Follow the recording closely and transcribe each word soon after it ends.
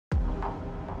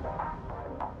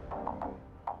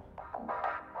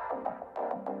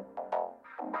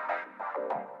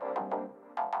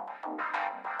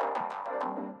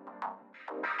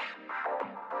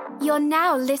You're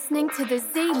now listening to the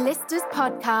Z-Listers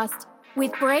podcast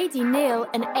with Brady Neal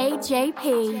and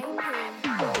AJP.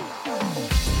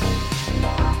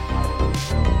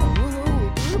 Woohoo,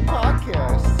 we're a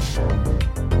podcast.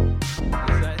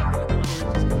 Is that how we're just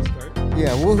gonna start?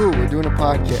 Yeah, woohoo, we're doing a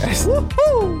podcast.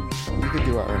 Woohoo! You could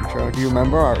do our intro. Do you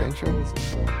remember our intro?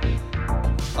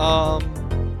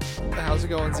 How's it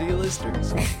going,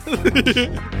 Z-Listers?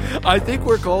 I think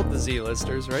we're called the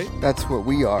Z-Listers, right? That's what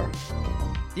we are.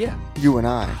 Yeah. You and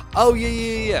I. Oh,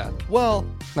 yeah. Well,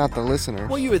 Not the listener.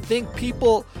 you would think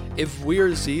people, if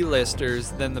we're Z-Listers,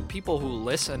 then the people who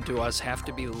listen to us have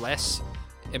to be less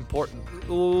important.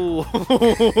 Ooh,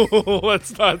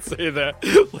 let's not say that.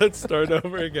 Let's start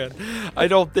over again. I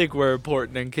don't think we're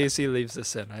important. In case he leaves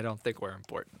us in, I don't think we're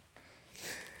important.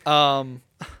 I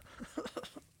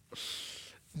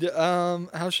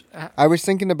was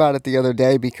thinking about it the other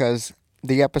day because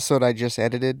the episode I just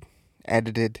edited.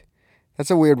 That's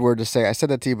a weird word to say. I said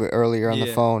that to you earlier on the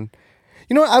Yeah. phone.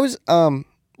 You know what? I was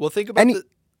Well, think about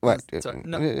what? Sorry,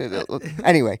 no.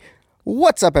 Anyway,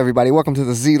 what's up, everybody? Welcome to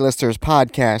the Z-Listers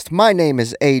podcast. My name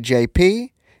is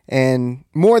AJP, and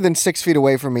more than 6 feet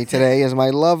away from me today is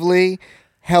my lovely,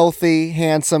 healthy,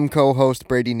 handsome co-host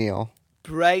Brady Neal.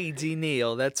 Brady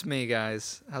Neal, that's me,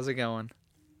 guys. How's it going?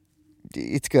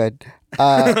 It's good.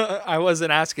 I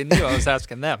wasn't asking you, I was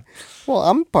asking them. Well,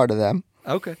 I'm part of them.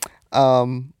 Okay.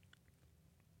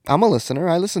 I'm a listener.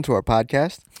 I listen to our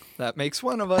podcast. That makes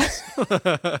one of us.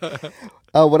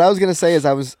 What I was gonna say is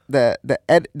the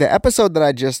episode that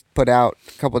I just put out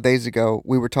a couple of days ago.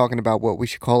 We were talking about what we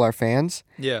should call our fans,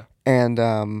 Yeah. and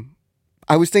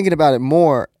I was thinking about it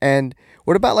more. And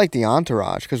what about like the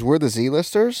entourage? Because we're the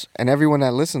Z-Listers, and everyone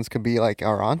that listens could be like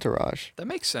our entourage. That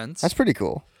makes sense. That's pretty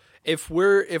cool. If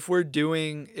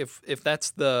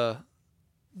that's the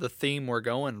theme we're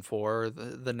going for,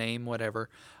 the name, whatever,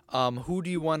 who do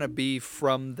you want to be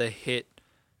from the hit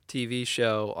TV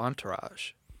show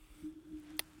Entourage?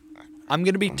 I'm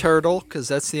going to be Turtle, because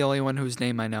that's the only one whose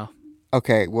name I know.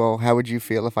 Okay, well, how would you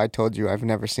feel if I told you I've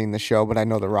never seen the show, but I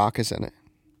know The Rock is in it?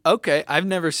 Okay, I've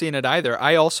never seen it either.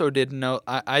 I also didn't know.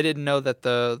 I didn't know that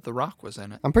the Rock was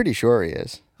in it. I'm pretty sure he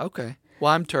is. Okay,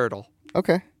 well, I'm Turtle.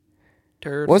 Okay.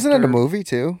 Turtle. Wasn't it a Turtle. movie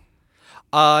too?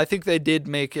 I think they did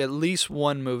make at least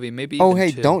one movie, maybe. Oh, even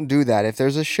hey, two. don't do that. If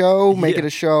there's a show, make it Yeah.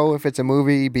 a show. If it's a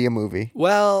movie, be a movie.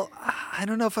 Well, I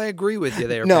don't know if I agree with you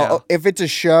there. No, pal. if it's a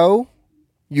show,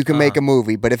 you can make a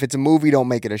movie. But if it's a movie, don't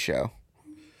make it a show.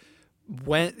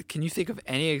 When can you think of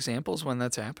any examples when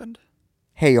that's happened?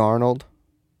 Hey Arnold.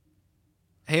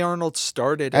 Hey Arnold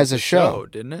started As as a a show. show,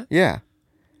 didn't it? Yeah.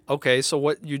 Okay, so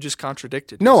what you just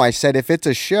contradicted? No, yourself. I said if it's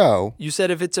a show, You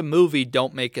said if it's a movie,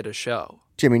 don't make it a show.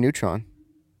 Jimmy Neutron.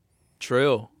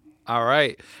 True. All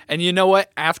right. And you know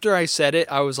what? After I said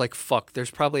it, I was like, fuck,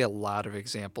 there's probably a lot of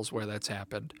examples where that's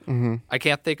happened. Mm-hmm. I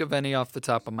can't think of any off the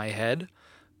top of my head.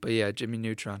 But yeah, Jimmy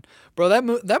Neutron. Bro,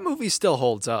 that movie still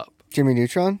holds up. Jimmy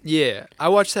Neutron? Yeah. I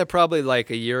watched that probably like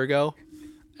a year ago.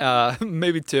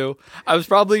 Maybe two. I was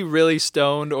probably really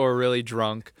stoned or really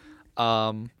drunk.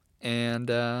 And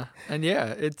yeah,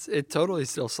 it totally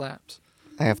still slaps.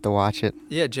 I have to watch it.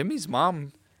 Yeah, Jimmy's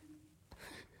mom.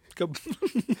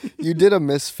 You did a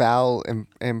Miss Fowl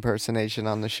impersonation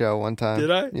on the show one time. Did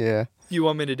I? Yeah. You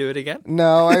want me to do it again?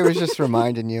 No, I was just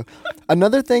reminding you.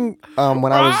 Another thing,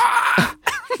 when I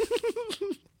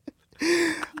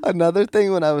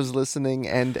was listening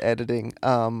and editing,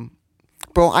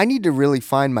 bro, I need to really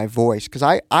find my voice because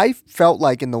I felt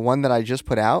like in the one that I just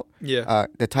put out, Yeah.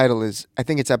 the title is, I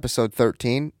think it's episode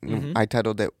 13. Mhm. I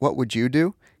titled it, "What Would You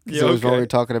Do?" Because Yeah, it was when we okay. were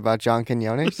talking about John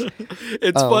Quinones.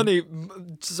 It's funny.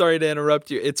 Sorry to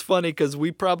interrupt you. It's funny because we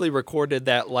probably recorded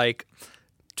that like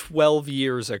 12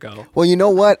 years ago. Well, you know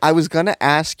what? I was going to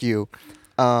ask you.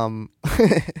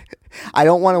 I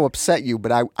don't want to upset you,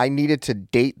 but I needed to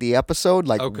date the episode,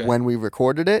 like Okay. when we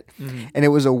recorded it. Mhm. And it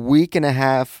was a week and a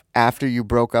half after you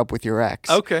broke up with your ex.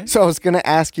 Okay. So I was going to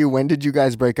ask you, when did you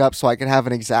guys break up so I could have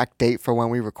an exact date for when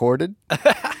we recorded?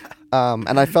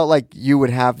 And I felt like you would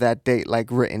have that date like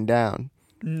written down.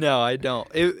 No, I don't.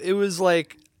 It was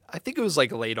like, I think it was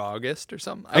like late August or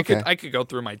something. Okay. I could go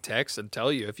through my texts and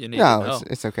tell you if you need to know. No,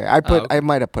 it's okay. okay. I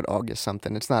might have put August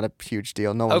something. It's not a huge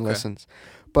deal. No one Okay. listens.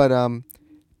 But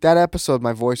that episode,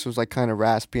 my voice was like kind of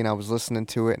raspy, and I was listening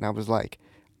to it, and I was like,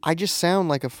 I just sound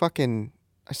like I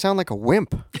sound like a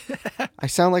wimp. I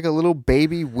sound like a little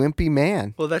baby wimpy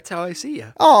man. Well, that's how I see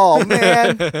you. Oh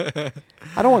man,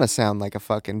 I don't want to sound like a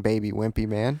fucking baby wimpy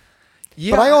man.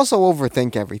 Yeah. But I also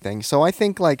overthink everything. So I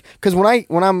think like, because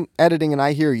when I'm editing and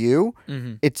I hear you,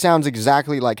 Mhm. it sounds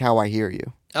exactly like how I hear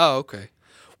you. Oh, okay.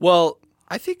 Well,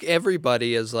 I think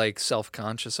everybody is like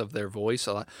self-conscious of their voice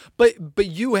a lot. But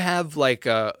you have like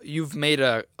you've made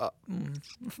a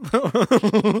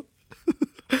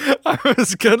I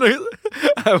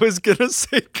was gonna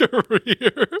say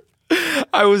career.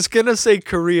 I was gonna say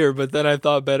career, but then I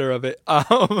thought better of it.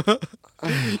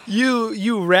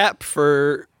 You rap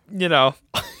for,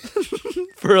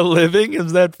 for a living.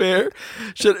 Is that fair?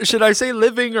 Should I say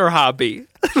living or hobby?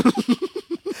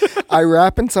 I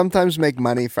rap and sometimes make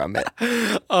money from it.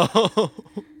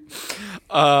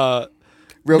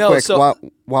 Real quick,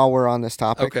 while we're on this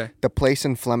topic, Okay. the place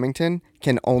in Flemington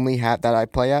can only have, that I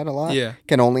play at a lot, Yeah.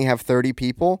 can only have 30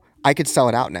 people. I could sell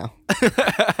it out now.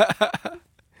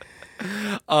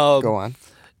 Go on.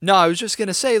 No, I was just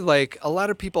gonna say, like, a lot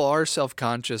of people are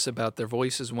self-conscious about their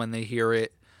voices when they hear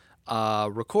it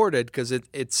recorded because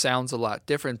it sounds a lot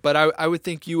different. But I would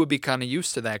think you would be kind of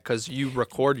used to that because you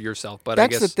record yourself. But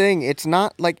That's I guess the thing. It's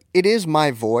not like, it is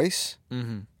my voice.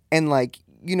 Mm-hmm. And like,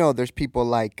 there's people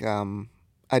like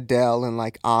Adele and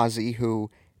like Ozzy who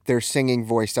their singing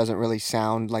voice doesn't really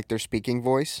sound like their speaking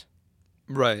voice.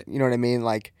 Right. You know what I mean?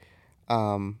 Like,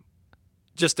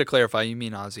 Just to clarify, you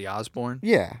mean Ozzy Osbourne?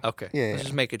 yeah. Okay. Yeah, I was yeah.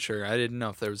 just making sure. I didn't know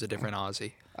if there was a different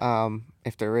Ozzy.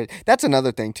 If there is, that's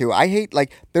another thing too. I hate,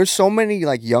 like, there's so many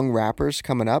like young rappers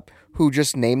coming up who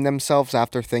just name themselves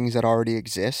after things that already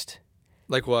exist.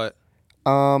 Like what?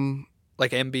 Um,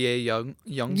 Like NBA young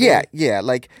yeah, boy? yeah.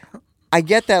 Like, I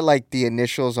get that, like, the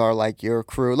initials are like your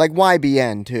crew, like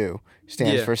YBN too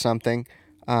stands Yeah. for something.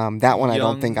 That one I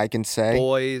don't Young think I can say.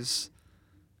 Boys,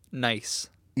 nice.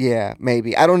 Yeah,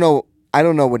 maybe. I don't know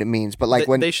what it means, but like they,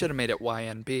 when they should have made it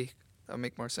YNB. That would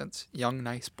make more sense. Young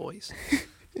nice boys.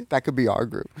 that could be our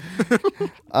group.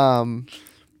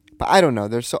 But I don't know.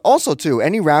 There's also too,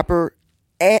 any rapper,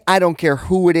 I don't care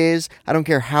who it is, I don't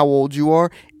care how old you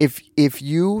are. If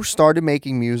you started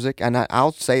making music, and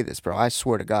I'll say this, bro, I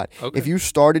swear to God, Okay. if you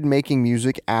started making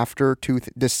music after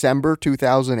December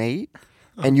 2008,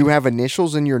 and you have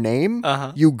initials in your name,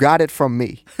 Uh-huh. you got it from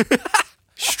me,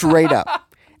 straight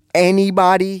up.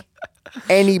 Anybody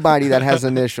that has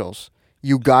initials,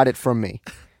 you got it from me.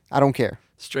 I don't care.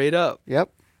 Straight up. Yep.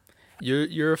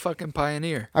 You're a fucking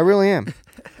pioneer. I really am.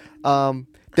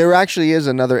 There actually is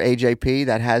another AJP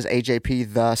that has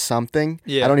AJP the something.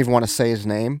 Yeah. I don't even want to say his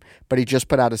name, but he just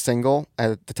put out a single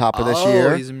at the top of this Oh,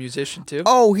 year. he's a musician too?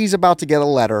 Oh, he's about to get a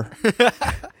letter.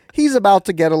 He's about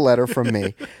to get a letter from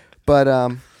me. But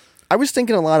I was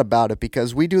thinking a lot about it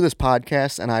because we do this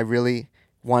podcast and I really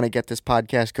want to get this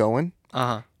podcast going.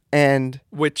 Uh-huh. And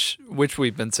Which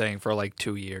we've been saying for like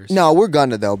 2 years. no, we're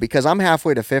gonna though, because I'm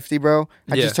halfway to 50, bro.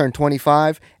 I Yeah. just turned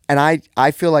 25 and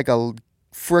I feel like a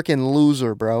freaking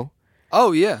loser, bro.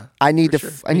 Oh yeah. I need For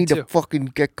to sure. I Me need too. to fucking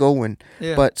get going.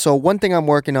 Yeah. But so one thing I'm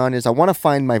working on is I want to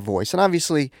find my voice. And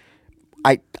obviously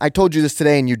I told you this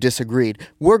today and you disagreed.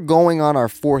 We're going on our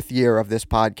 4th year of this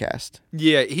podcast.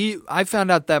 Yeah, I found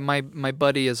out that my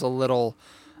buddy is a little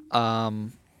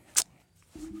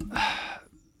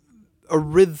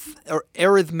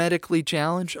arithmetically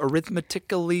challenged.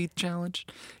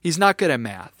 He's not good at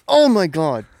math. Oh my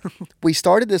God. We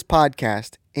started this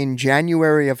podcast in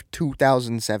January of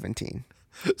 2017.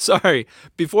 Sorry.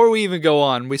 Before we even go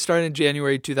on, we started in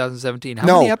January 2017. How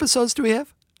No. many episodes do we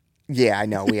have? Yeah, I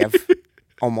know. We have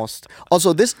almost.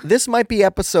 Also, this might be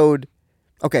episode.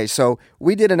 Okay, so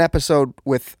we did an episode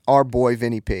with our boy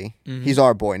Vinny P. Mm-hmm. He's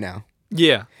our boy now.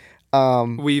 Yeah.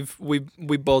 We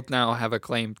both now have a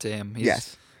claim to him.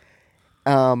 Yes.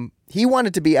 He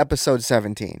wanted to be episode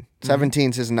 17.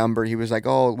 17's his number. He was like,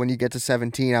 "Oh, when you get to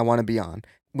 17, I want to be on."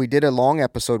 We did a long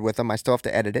episode with him. I still have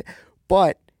to edit it,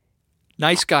 but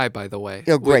Nice guy, by the way.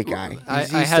 a great guy. I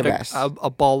He's had the best. a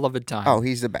ball of a time. Oh,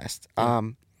 he's the best.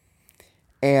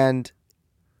 And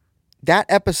that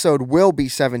episode will be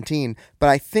 17, but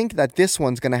I think that this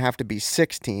one's going to have to be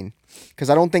 16 because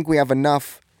I don't think we have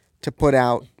enough to put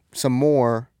out some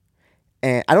more.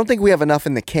 And I don't think we have enough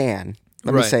in the can.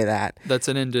 Let me Right. say that. That's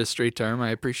an industry term. I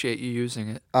appreciate you using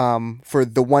it. For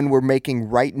the one we're making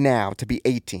right now to be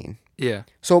 18. Yeah.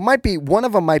 So it might be, one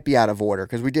of them might be out of order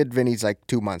because we did Vinny's like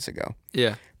 2 months ago.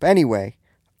 Yeah. But anyway,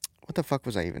 what the fuck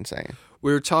was I even saying?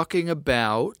 We were talking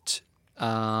about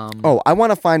Oh, I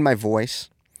want to find my voice.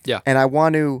 Yeah. And I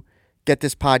want to get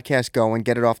this podcast going,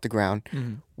 get it off the ground.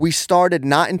 Mm-hmm. We started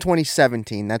not in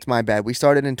 2017. That's my bad. We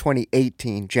started in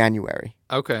 2018, January.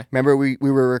 Okay. Remember, we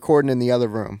were recording in the other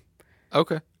room.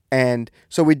 Okay. And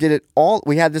so we did it all.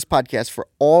 We had this podcast for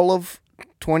all of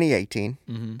 2018.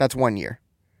 Mm-hmm. That's 1 year.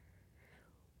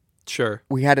 Sure.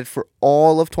 We had it for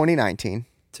all of 2019.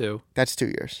 2. That's 2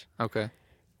 years. Okay.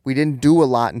 We didn't do a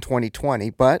lot in 2020,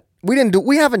 but we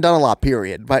haven't done a lot,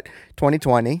 period. But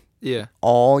 2020, Yeah.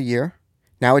 all year.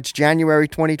 Now it's January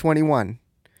 2021.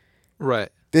 Right.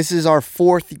 This is our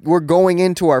we're going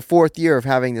into our 4th year of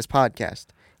having this podcast.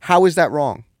 How is that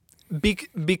wrong?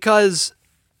 Because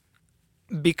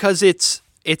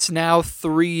it's now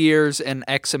 3 years and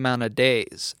X amount of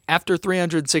days. After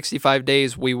 365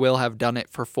 days, we will have done it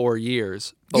for 4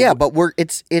 years. But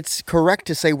it's correct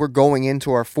to say we're going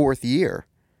into our 4th year.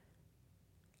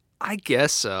 I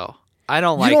guess so. I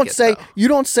don't like it, though. You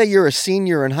don't say you're a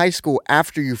senior in high school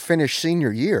after you finish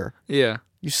senior year. Yeah.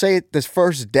 You say it this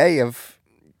first day of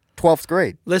 12th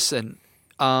grade. Listen,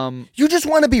 you just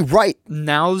want to be right.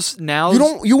 Now's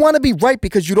You want to be right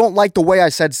because you don't like the way I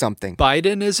said something.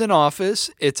 Biden is in office.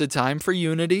 It's a time for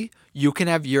unity. You can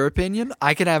have your opinion.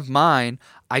 I can have mine.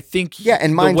 I think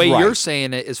and the mine's way right. you're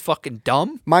saying it is fucking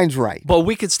dumb. Mine's right. But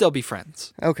we could still be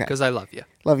friends. Okay. Because I love you.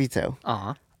 Love you too.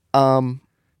 Uh-huh.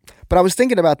 But I was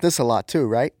thinking about this a lot too,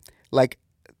 right? Like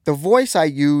the voice I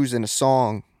use in a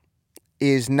song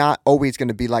is not always going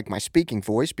to be like my speaking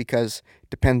voice because it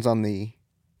depends on the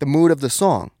mood of the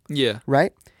song, Yeah.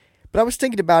 right? But I was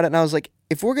thinking about it and I was like,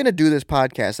 if we're going to do this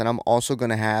podcast and I'm also going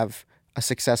to have a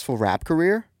successful rap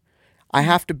career, I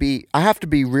have to be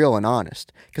real and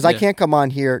honest because I can't come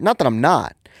on here, not that I'm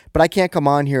not, but I can't come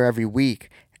on here every week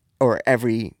or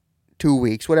every 2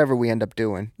 weeks, whatever we end up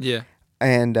doing. Yeah.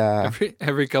 And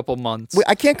every couple months.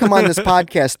 I can't come on this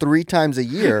podcast 3 times a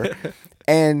year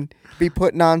and be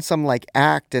putting on some like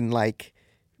act and like,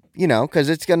 because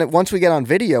it's going to, once we get on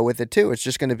video with it too, it's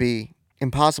just going to be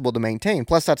impossible to maintain.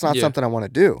 Plus, that's not something I want to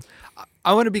do.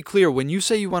 I want to be clear. When you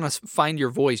say you want to find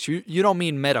your voice, you don't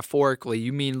mean metaphorically.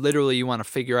 You mean literally you want to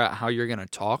figure out how you're going to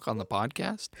talk on the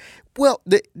podcast? Well,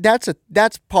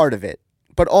 that's part of it,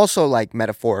 but also like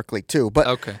metaphorically too. But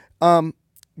okay.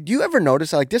 Do you ever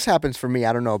notice, like this happens for me,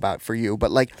 I don't know about for you,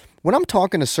 but like when I'm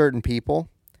talking to certain people,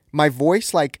 my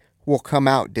voice like will come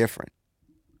out different.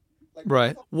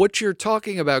 Right. What you're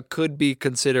talking about could be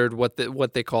considered what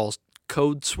they call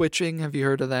code switching. Have you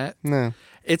heard of that? No.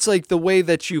 It's like the way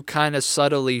that you kind of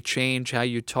subtly change how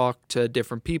you talk to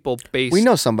different people based... We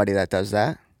know somebody that does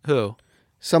that. Who?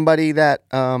 Somebody that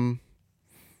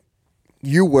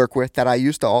you work with that I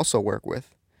used to also work with.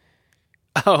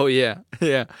 Oh, yeah.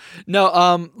 Yeah.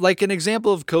 No, like an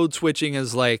example of code switching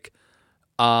is like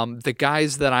the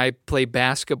guys that I play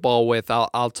basketball with,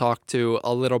 I'll talk to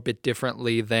a little bit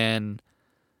differently than...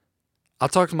 I'll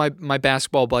talk to my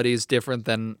basketball buddies different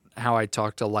than how I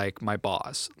talk to like my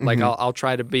boss. Like I'll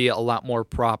try to be a lot more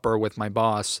proper with my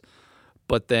boss,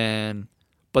 but then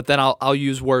I'll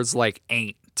use words like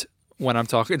ain't when I'm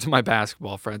talking to my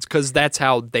basketball friends because that's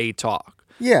how they talk.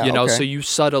 Yeah, you know. okay. So you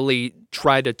subtly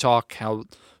try to talk how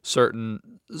certain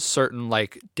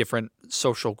like different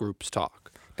social groups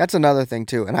talk. That's another thing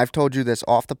too, and I've told you this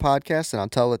off the podcast, and I'll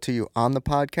tell it to you on the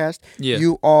podcast. Yeah.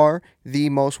 You are the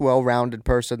most well-rounded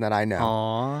person that I know.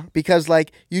 Aww. Because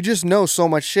like you just know so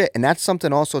much shit, and that's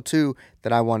something also too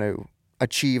that I want to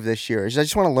achieve this year. Is I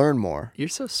just want to learn more. You're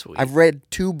so sweet. I've read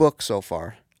 2 books so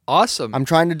far. Awesome. I'm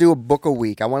trying to do a book a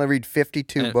week. I want to read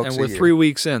 52 books and a we're year. 3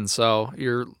 weeks in, so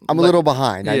you're... I'm a little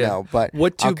behind, I know, but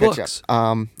what 2 I'll catch books?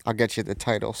 up. I'll get you the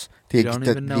titles, You don't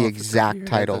even know the if it's exact here.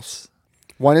 titles.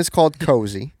 One is called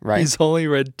Cozy, right? He's only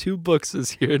read 2 books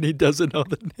this year, and he doesn't know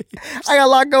the names. I got a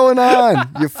lot going on,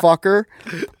 you fucker.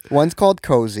 One's called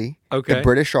Cozy, Okay. The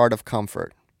British Art of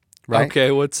Comfort, right?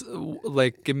 Okay, what's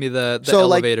like? Give me the So,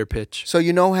 like- elevator pitch. So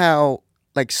you know how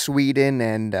like Sweden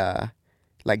and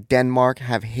like Denmark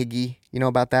have hygge? You know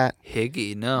about that?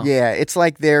 Higgy, no. Yeah, it's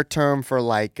like their term for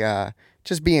like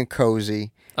just being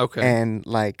cozy Okay. and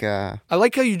like I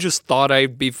like how you just thought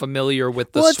I'd be familiar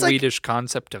with the Well, it's like- Swedish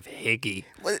concept of higgy.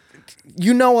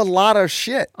 you know a lot of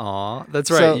shit. Aw,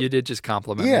 that's right. So- You did just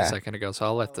compliment me Yeah. a second ago, so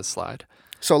I'll let this slide.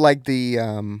 So like the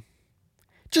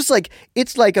just like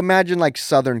it's like imagine like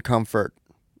Southern comfort,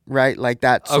 right? Like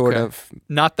that sort Okay. of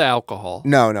Not the alcohol.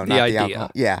 no, not the the idea.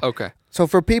 alcohol. Yeah. Okay. So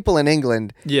for people in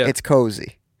England, Yeah. it's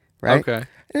cozy, right? Okay.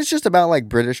 And it's just about like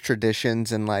British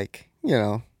traditions and like, you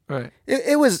know, Right.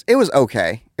 it was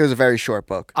okay. It was a very short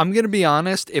book. I'm going to be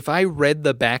honest. If I read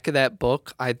the back of that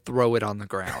book, I'd throw it on the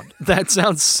ground. That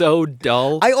sounds so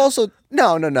dull. I also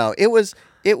no. It was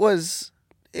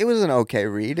an okay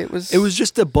read. It was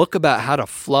just a book about how to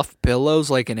fluff pillows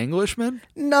like an Englishman.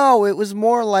 No, it was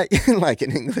more like like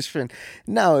an Englishman.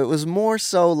 No, it was more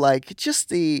so like just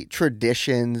the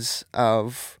traditions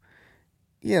of,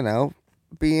 you know,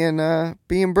 being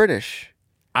British.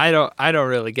 I don't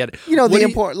really get it. You know, What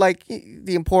do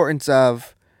the importance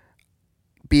of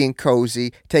being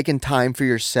cozy, taking time for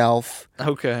yourself,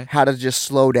 Okay. how to just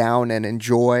slow down and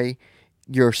enjoy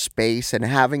your space and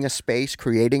having a space,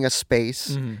 creating a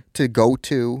space to go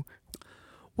to.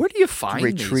 Where do you find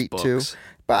retreat these to. books?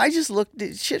 But I just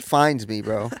shit finds me,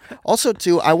 bro. Also,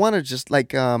 too, I want to just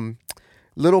like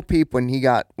Little Peep when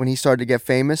he started to get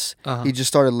famous, he just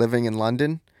started living in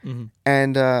London,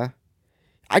 and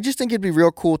I just think it'd be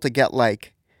real cool to get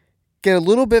a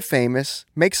little bit famous,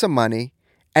 make some money,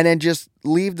 and then just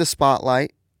leave the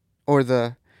spotlight or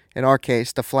in our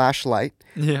case, the flashlight,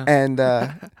 and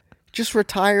just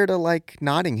retire to like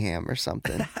Nottingham or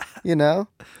something, you know?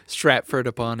 Stratford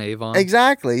upon Avon.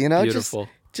 Exactly, you know, Beautiful.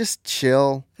 just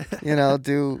chill, you know,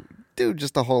 do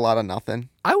just a whole lot of nothing.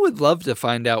 I would love to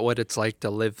find out what it's like to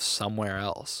live somewhere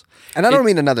else. And I don't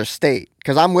mean another state,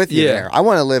 because I'm with you Yeah. there. I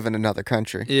want to live in another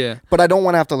country. Yeah. But I don't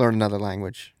want to have to learn another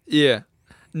language. Yeah.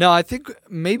 No, I think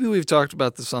maybe we've talked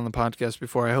about this on the podcast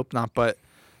before. I hope not, but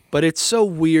it's so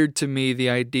weird to me, the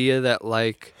idea that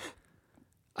like,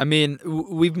 I mean,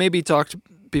 we've maybe talked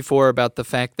before about the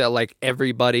fact that like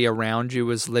everybody around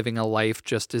you is living a life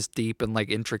just as deep and like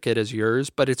intricate as yours,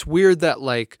 but it's weird that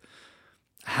like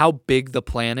how big the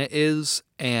planet is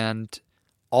and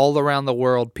all around the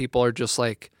world people are just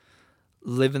like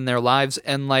living their lives,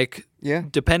 and like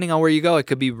depending on where you go it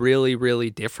could be really, really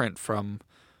different from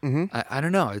I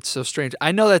don't know, it's so strange.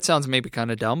 I know that sounds maybe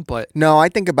kind of dumb, but No, I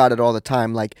think about it all the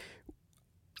time. Like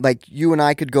you and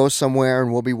I could go somewhere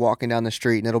and we'll be walking down the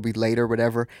street and it'll be late or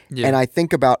whatever. Yeah. And I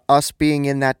think about us being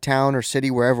in that town or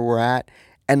city, wherever we're at,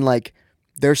 and like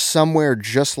there's somewhere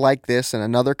just like this in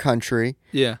another country.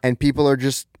 yeah. And people are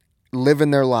just living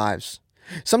their lives.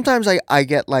 Sometimes I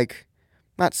get like,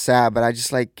 not sad, but I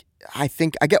just like, I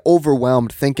think I get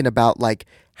overwhelmed thinking about like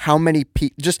how many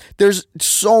people, there's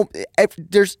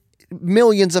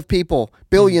millions of people,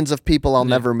 billions of people I'll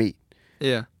never meet.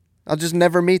 Yeah. I'll just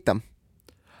never meet them.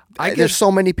 There's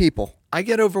so many people. I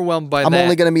get overwhelmed by I'm that.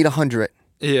 only going to meet 100.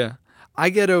 Yeah. I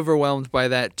get overwhelmed by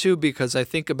that too, because I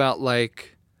think about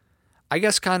like, I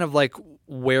guess kind of like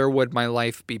where would my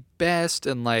life be best,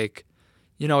 and like,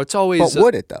 you know, it's always But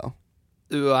would it though?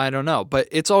 I don't know, but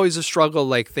it's always a struggle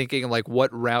like thinking like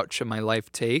what route should my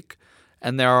life take?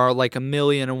 And there are like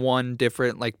 1,000,001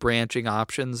 different like branching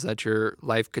options that your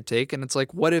life could take, and it's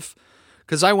like what if,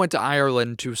 cuz I went to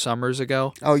Ireland 2 summers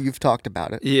ago. Oh, you've talked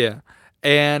about it. Yeah.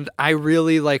 And I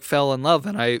really like fell in love,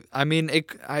 and I mean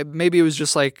maybe it was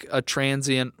just like a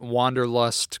transient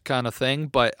wanderlust kind of thing,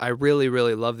 but I really,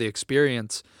 really loved the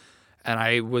experience. And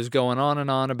I was going on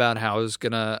and on about how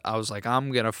I was like,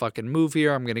 I'm gonna fucking move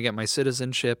here, I'm gonna get my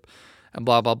citizenship and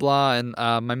blah blah blah. And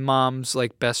my mom's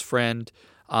like best friend,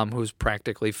 who's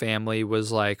practically family,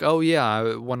 was like, oh yeah,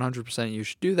 100% you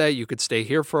should do that, you could stay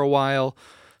here for a while.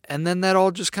 And then that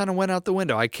all just kind of went out the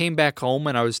window. I came back home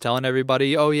and I was telling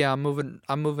everybody, "Oh yeah, I'm moving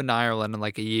to Ireland in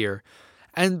like a year."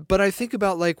 But I think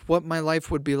about like what my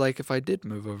life would be like if I did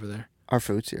move over there. Our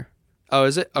food's here. Oh,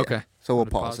 is it? Okay. So we'll I'm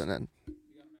gonna pause and then.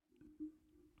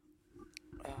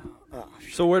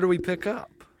 So where do we pick up?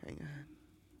 Hang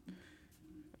on.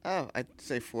 Oh, I'd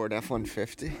say Ford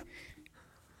F-150.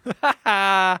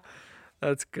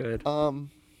 That's good.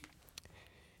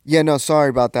 Yeah, no, sorry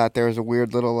about that. There was a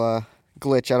weird little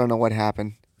glitch. I don't know what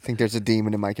happened. I think there's a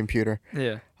demon in my computer.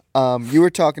 Yeah. You were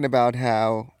talking about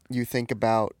how you think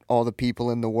about all the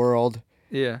people in the world,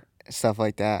 Yeah. stuff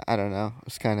like that. I don't know.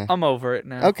 It's kind of... I'm over it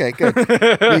now. Okay, good.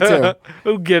 Me too.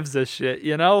 Who gives a shit,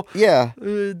 you know? Yeah.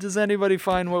 Does anybody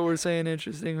find what we're saying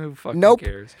interesting? Who fucking Nope.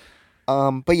 cares?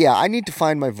 But yeah, I need to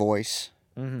find my voice.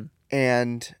 Mm-hmm.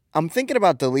 And I'm thinking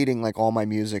about deleting like all my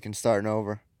music and starting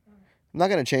over. I'm not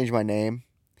going to change my name.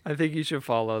 I think you should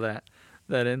follow that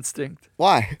instinct.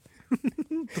 Why?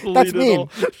 Delete That's it mean. all.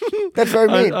 That's very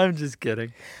mean. I'm just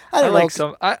kidding. I don't know. like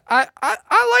some. I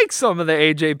like some of the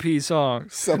AJP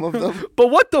songs. Some of them. But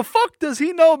what the fuck does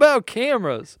he know about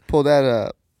cameras? Pull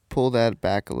that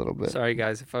back a little bit. Sorry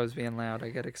guys, if I was being loud, I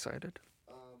get excited.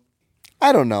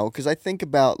 I don't know, because I think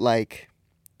about like,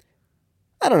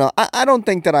 I don't know. I don't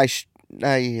think that I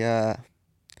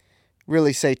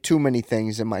really say too many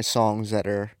things in my songs that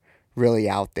are really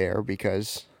out there,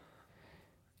 because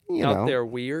you know, Out there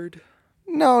weird.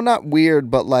 no, not weird,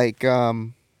 but like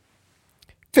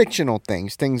fictional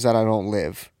things that I don't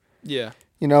live. Yeah.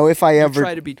 You know, if I You ever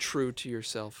try to be true to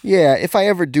yourself. Yeah, if I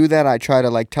ever do that, I try to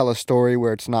like tell a story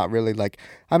where it's not really like,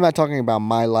 I'm not talking about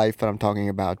my life, but I'm talking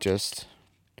about just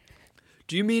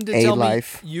Do you mean to A tell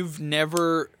life. me you've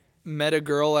never met a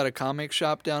girl at a comic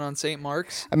shop down on St.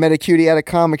 Mark's? I met a cutie at a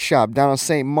comic shop down on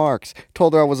St. Mark's.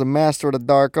 Told her I was a master of the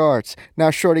dark arts.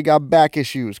 Now shorty got back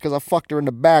issues because I fucked her in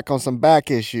the back on some back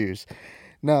issues.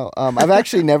 No, I've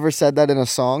actually never said that in a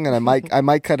song, and I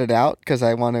might cut it out because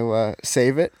I want to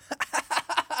save it.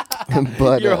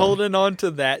 But You're holding on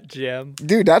to that gem.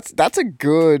 dude, that's a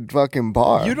good fucking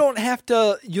bar. You don't have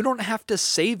to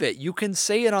save it. You can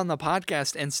say it on the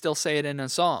podcast and still say it in a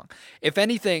song. If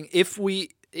anything, if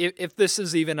this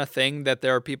is even a thing that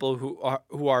there are people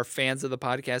who are fans of the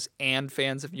podcast and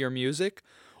fans of your music,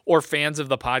 or fans of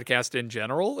the podcast in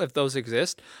general, if those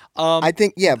exist, I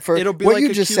think for it'll be what like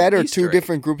you a just cute said are Easter two egg.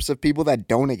 different groups of people that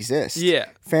don't exist. Yeah.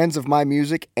 Fans of my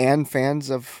music and fans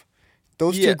of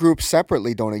those Yeah. two groups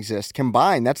separately don't exist.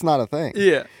 Combined, that's not a thing.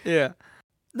 Yeah.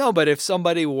 No, but if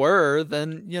somebody were,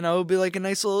 then, it'd be like a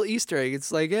nice little Easter egg.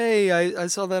 It's like, hey, I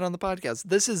saw that on the podcast.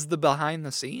 This is the behind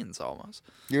the scenes almost.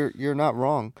 You're not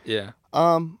wrong. Yeah.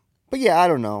 But yeah, I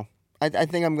don't know. I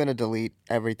think I'm gonna delete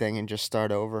everything and just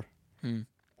start over.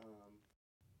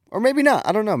 Or maybe not.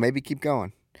 I don't know. Maybe keep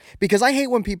going. Because I hate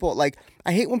when people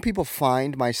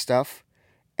find my stuff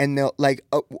and they'll like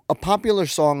a popular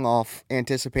song off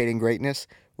Anticipating Greatness,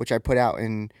 which I put out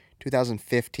in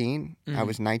 2015. I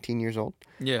was 19 years old.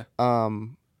 Yeah.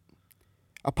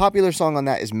 A popular song on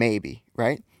that is Maybe,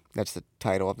 right? That's the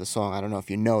title of the song. I don't know if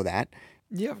you know that.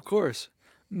 Yeah, of course.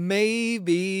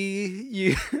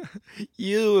 Maybe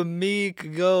you and me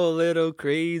could go a little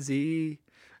crazy.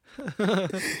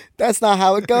 That's not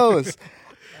how it goes.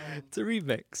 It's a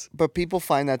remix. But people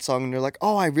find that song and they're like,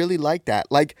 oh, I really like that.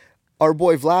 Like our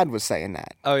boy Vlad was saying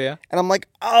that. Oh, yeah? And I'm like,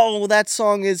 oh, that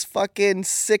song is fucking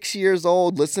 6 years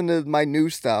old. Listen to my new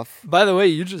stuff. By the way,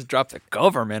 you just dropped the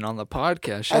government on the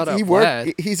podcast. Shout out, He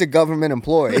Vlad. He's a government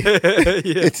employee.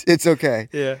 Yeah. It's okay.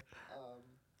 Yeah.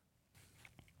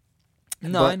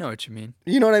 No, but- I know what you mean.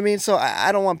 You know what I mean? So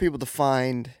I don't want people to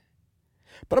find.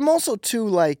 But I'm also too,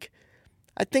 like,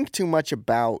 I think too much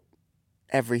about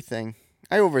everything.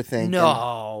 I overthink.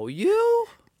 No, you?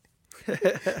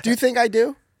 Do you think I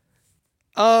do?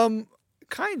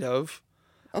 Kind of.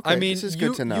 Okay, I mean, this is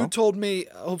good to know. You told me,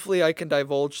 hopefully I can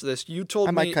divulge this. You told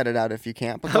I me. might cut it out if you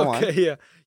can't, but go on. Okay, yeah.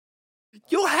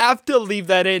 You'll have to leave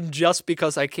that in just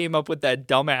because I came up with that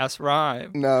dumbass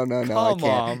rhyme. No, I Come can't.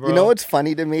 on, bro. You know what's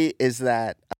funny to me is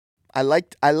that I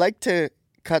like to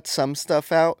cut some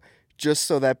stuff out just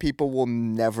so that people will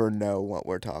never know what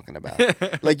we're talking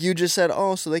about. Like you just said,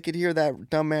 oh, so they could hear that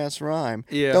dumbass rhyme.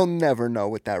 Yeah. They'll never know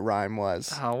what that rhyme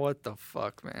was. Oh, what the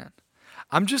fuck, man?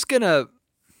 I'm just gonna.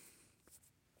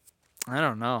 I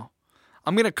don't know.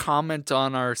 I'm gonna comment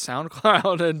on our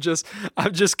SoundCloud and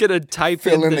I'm just gonna type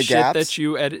Fill in in the the shit gaps? that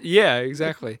you edit. Yeah,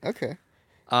 exactly. Okay.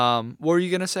 What were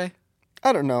you gonna say?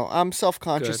 I don't know. I'm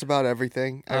self-conscious Good. about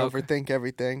everything. I Okay. overthink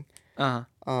everything.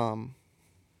 Uh-huh.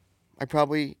 I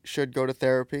probably should go to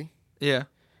therapy. Yeah.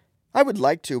 I would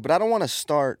like to, but I don't want to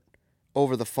start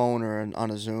over the phone or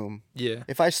on a Zoom. Yeah.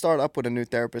 If I start up with a new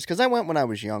therapist, because I went when I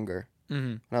was younger,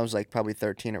 Mm-hmm. when I was like probably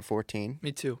 13 or 14.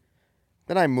 Me too.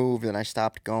 Then I moved and I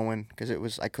stopped going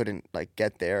because I couldn't like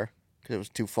get there because it was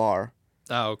too far.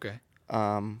 Oh, okay.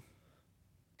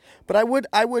 But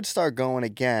I would start going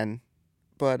again,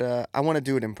 but I want to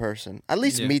do it in person. At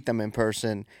least Yeah. meet them in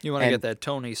person. You want to And- get that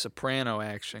Tony Soprano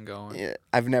action going. Yeah,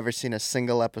 I've never seen a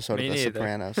single episode Me of The neither.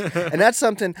 Sopranos. And that's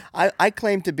something, I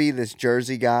claim to be this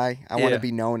Jersey guy. I want Yeah. to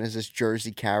be known as this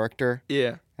Jersey character.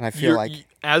 Yeah. And I feel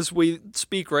as we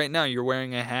speak right now, you're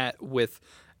wearing a hat with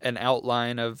an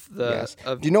outline of the. Yes.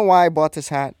 Of, Do you know why I bought this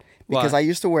hat? Because Why? I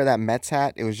used to wear that Mets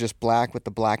hat. It was just black with the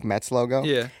black Mets logo.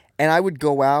 yeah. And I would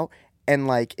go out and,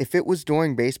 like, if it was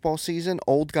during baseball season,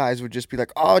 old guys would just be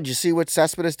like, oh, did you see what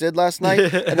Cespedes did last night?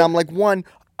 And I'm like, one,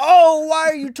 oh, why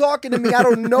are you talking to me? I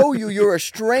don't know you. You're a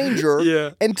stranger.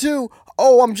 Yeah. And two,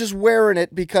 oh, I'm just wearing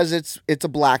it because it's a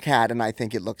black hat and I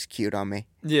think it looks cute on me.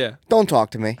 Yeah. Don't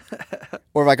talk to me.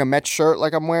 Or like a Mets shirt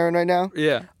like I'm wearing right now.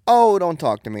 Yeah. Oh, don't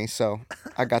talk to me. So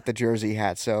I got the Jersey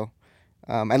hat. So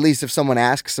at least if someone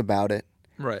asks about it,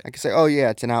 Right. I can say, oh, yeah,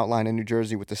 it's an outline in New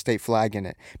Jersey with the state flag in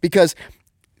it. Because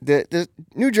the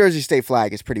New Jersey state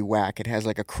flag is pretty whack. It has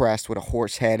like a crest with a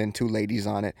horse head and two ladies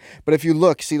on it. But if you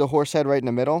look, see the horse head right in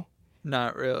the middle?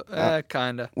 Not real.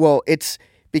 Kinda. Well, it's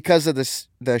because of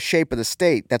the shape of the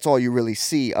state. That's all you really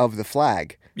see of the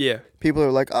flag. Yeah. People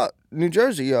are like, oh, New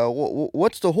Jersey,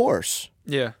 what's the horse?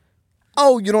 Yeah.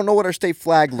 Oh, you don't know what our state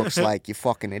flag looks like, you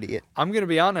fucking idiot. I'm gonna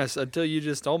be honest. Until you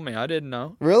just told me, I didn't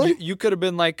know. Really? You could have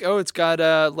been like, oh, it's got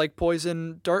like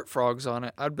poison dart frogs on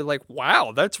it. I'd be like,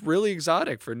 wow, that's really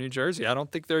exotic for New Jersey. I don't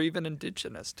think they're even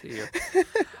indigenous to here.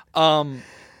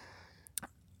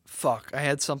 Fuck. I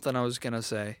had something I was gonna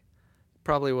say.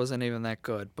 Probably wasn't even that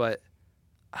good, but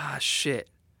shit.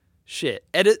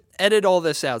 Edit all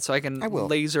this out so I can will.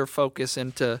 laser focus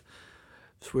into.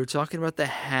 So we're talking about the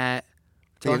hat.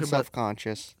 Being Talking about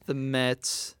self-conscious, the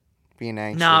Mets. being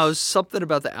anxious. No, it was something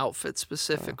about the outfit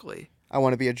specifically. I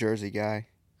want to be a Jersey guy.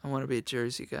 I want to be a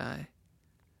Jersey guy.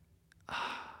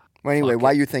 Well, anyway, Fuck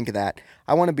while you think of that,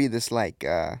 I want to be this like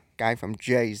guy from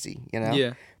Jay-Z, you know?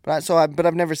 Yeah. But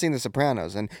I've never seen The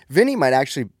Sopranos, and Vinny might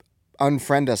actually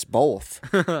unfriend us both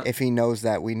if he knows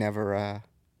that we never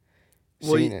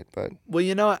seen it. But Well,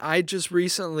 you know, I just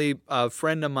recently, a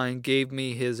friend of mine gave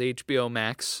me his HBO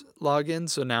Max login,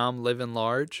 so now I'm living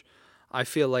large. I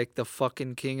feel like the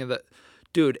fucking king of the...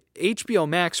 Dude, HBO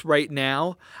Max right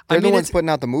now... they're I mean, the ones it's... putting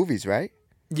out the movies, right?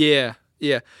 Yeah,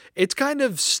 yeah. It's kind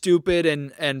of stupid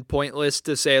and pointless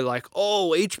to say, like,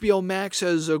 oh, HBO Max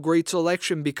has a great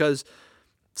selection because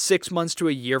 6 months to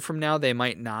a year from now, they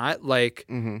might not. Like,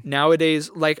 nowadays,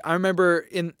 like, I remember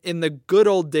in the good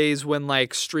old days when,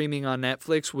 like, streaming on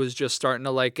Netflix was just starting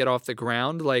to, like, get off the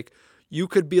ground, like, you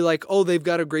could be like, oh, they've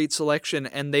got a great selection,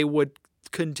 and they would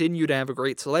continue to have a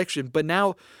great selection. But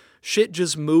now shit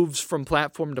just moves from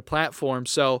platform to platform.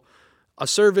 So a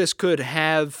service could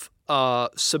have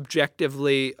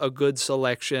subjectively a good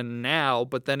selection now,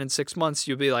 but then in 6 months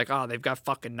you'll be like, oh, they've got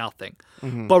fucking nothing.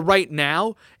 But right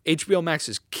now, HBO Max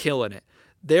is killing it.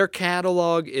 Their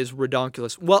catalog is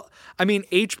redonkulous. Well, I mean,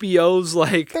 HBO's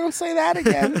like... Don't say that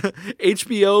again.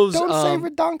 HBO's... Don't say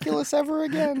redonkulous ever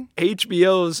again.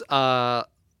 HBO's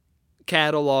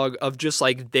catalog of just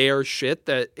like their shit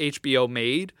that HBO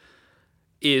made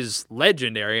is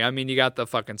legendary. I mean, you got the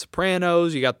fucking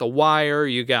Sopranos, you got The Wire,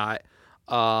 you got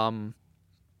Curb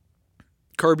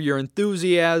Your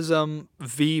Enthusiasm,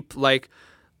 Veep, like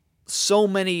so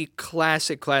many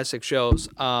classic shows.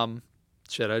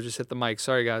 Shit, I just hit the mic.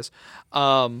 Sorry, guys.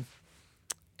 But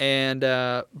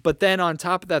then on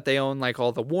top of that, they own like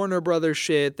all the Warner Brothers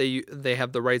shit. They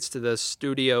have the rights to the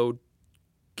Studio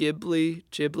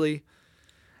Ghibli.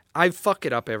 I fuck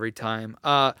it up every time.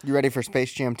 You ready for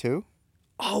Space Jam 2?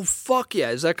 Oh, fuck yeah.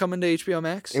 Is that coming to HBO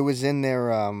Max? It was in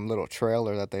their little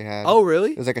trailer that they had. Oh,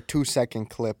 really? It was like a 2-second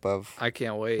clip of I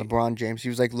can't wait. LeBron James. He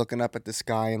was like looking up at the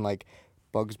sky and like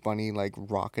Bugs Bunny like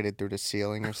rocketed through the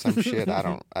ceiling or some shit. I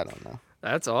don't know.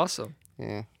 That's awesome.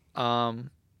 Yeah. I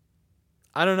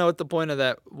don't know what the point of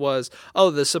that was. Oh,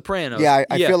 The Sopranos. Yeah,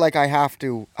 I feel like I have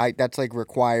to. That's like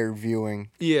required viewing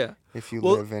Yeah. if you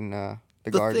Well, live in the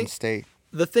Garden State.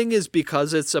 The thing is,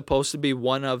 because it's supposed to be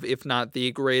one of, if not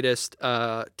the greatest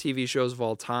TV shows of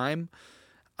all time,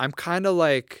 I'm kind of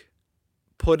like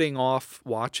putting off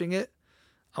watching it.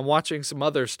 I'm watching some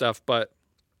other stuff, but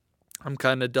I'm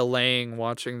kind of delaying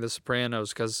watching The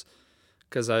Sopranos because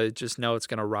I just know it's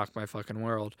going to rock my fucking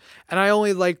world. And I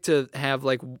only like to have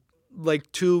like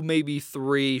 2, maybe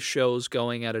 3 shows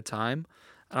going at a time.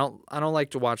 I don't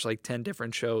like to watch like 10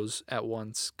 different shows at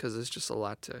once because it's just a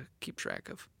lot to keep track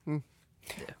of.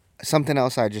 Yeah. Something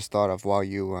else I just thought of while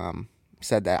you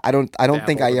said that. I don't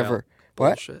think I ever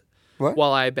bullshit. What?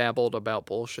 While I babbled about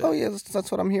bullshit. Oh yeah,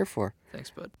 that's what I'm here for.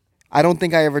 Thanks, bud. I don't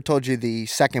think I ever told you the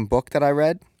second book that I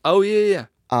read. Oh yeah.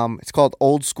 It's called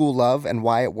Old School Love and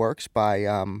Why It Works by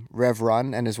Rev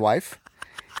Run and his wife.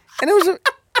 And it was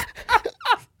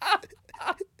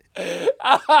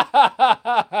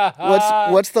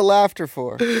What's the laughter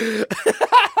for?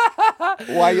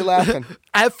 Why are you laughing?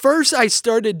 At first, I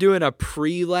started doing a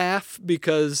pre-laugh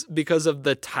because of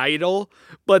the title,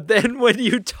 but then when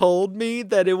you told me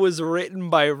that it was written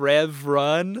by Rev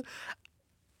Run,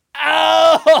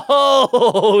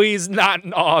 oh, he's not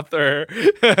an author.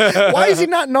 Why is he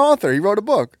not an author? He wrote a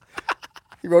book.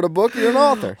 You're an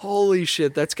author. Holy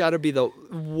shit, that's got to be the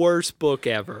worst book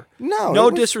ever. No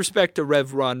disrespect to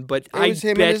Rev Run, but I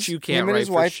bet you can't write for shit. Him and his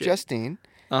wife Justine.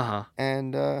 Uh-huh.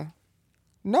 And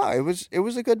no, it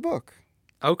was a good book.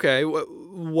 Okay,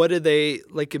 what did they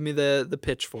like? Give me the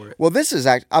pitch for it. Well, this is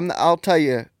I'll tell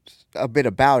you a bit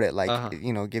about it, like give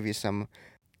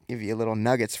you little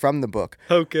nuggets from the book.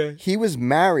 Okay. He was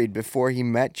married before he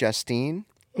met Justine.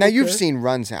 Now you've seen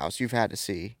Run's House. You've had to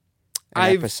see.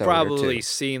 I've probably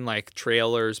seen like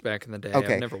trailers back in the day.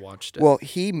 Okay. I've never watched it. Well,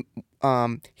 he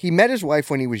met his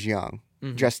wife when he was young,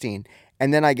 Justine,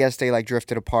 and then I guess they like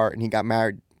drifted apart, and he got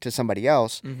married to somebody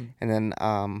else, and then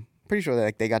pretty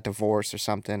sure they got divorced or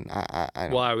something. I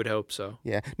don't. Well, I would hope so.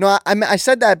 Yeah. No, I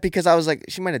said that because I was like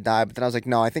she might have died, but then I was like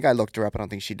no, I think I looked her up. I don't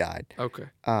think she died. Okay.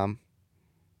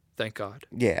 Thank God.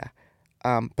 Yeah.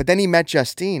 But then he met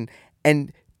Justine,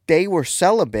 and they were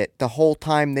celibate the whole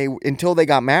time until they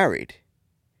got married.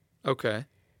 Okay.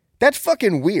 That's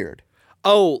fucking weird.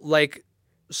 Oh,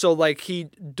 so he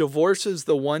divorces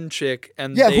the one chick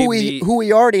and who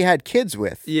he already had kids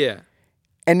with. Yeah.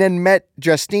 And then met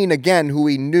Justine again, who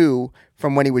he knew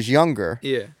from when he was younger.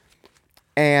 Yeah.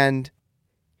 And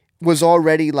was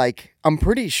already like, I'm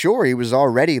pretty sure he was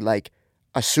already like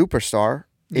a superstar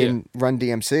in Run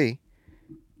DMC.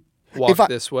 Walk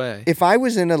This Way. If I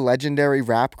was in a legendary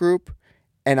rap group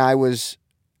and I was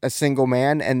a single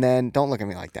man, and then don't look at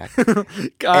me like that.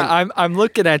 I'm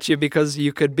looking at you because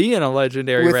you could be in a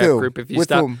legendary With rap who? group if you With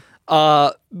stop.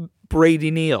 whom?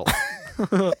 Brady Neal.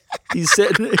 He's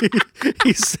sitting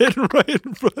right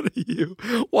in front of you.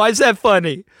 Why is that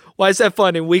funny? Why is that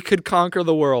funny? We could conquer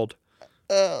the world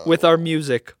with our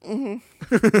music.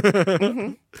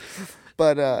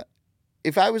 But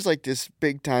if I was like this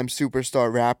big time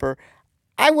superstar rapper,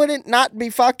 I wouldn't not be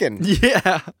fucking.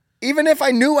 Yeah. Even if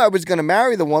I knew I was gonna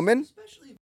marry the woman.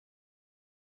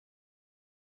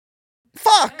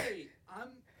 Fuck.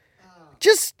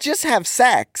 Just have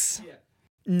sex.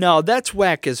 No, that's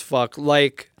whack as fuck.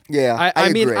 Like, Yeah, I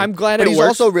mean, agree. I'm glad but it he's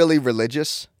works. also really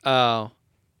religious. Oh,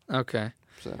 okay.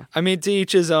 So. I mean, to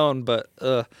each his own, but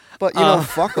But you know,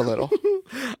 fuck a little.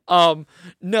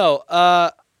 no,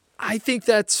 I think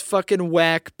that's fucking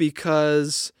whack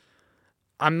because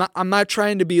I'm not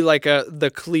trying to be like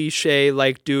the cliche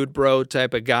like dude bro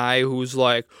type of guy who's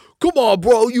like, come on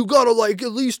bro, you gotta like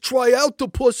at least try out the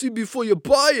pussy before you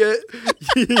buy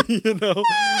it. You know.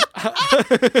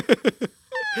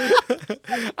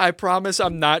 I promise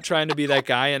I'm not trying to be that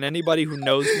guy, and anybody who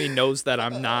knows me knows that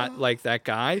I'm not like that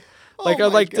guy. Like I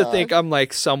like to think I'm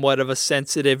like somewhat of a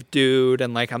sensitive dude,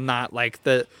 and like I'm not like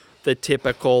the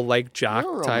typical like jock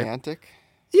You're type. romantic.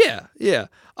 Yeah.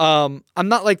 I'm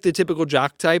not like the typical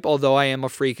jock type, although I am a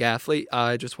freak athlete.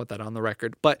 I just want that on the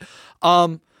record. But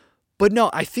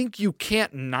no, I think you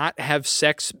can't not have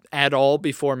sex at all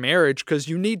before marriage because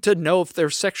you need to know if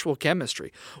there's sexual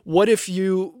chemistry. What if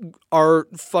you are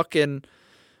fucking?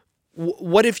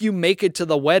 What if you make it to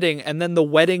the wedding and then the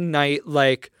wedding night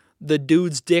like the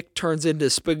dude's dick turns into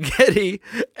spaghetti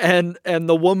and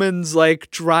the woman's like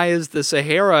dry as the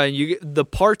Sahara and the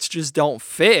parts just don't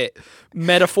fit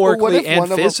metaphorically and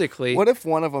physically. What if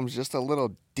one of them's just a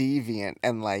little deviant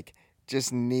and like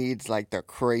just needs like the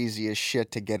craziest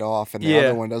shit to get off and the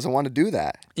other one doesn't want to do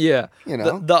that? Yeah. You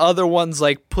know? The other one's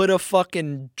like, put a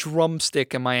fucking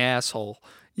drumstick in my asshole,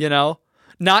 you know?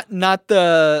 Not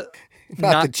the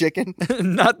Not the chicken.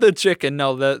 not the chicken,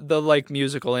 no, the like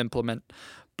musical implement.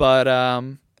 But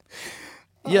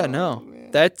yeah, no.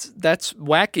 Man. That's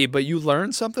wacky, but you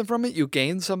learned something from it? You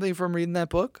gained something from reading that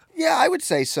book? Yeah, I would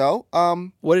say so.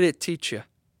 What did it teach you?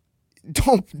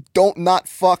 Don't not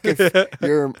fuck if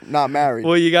you're not married.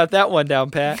 Well, you got that one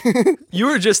down, Pat. You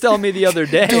were just telling me the other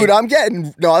day. Dude, I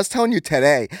was telling you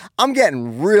today, I'm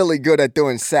getting really good at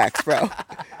doing sex, bro.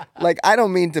 Like, I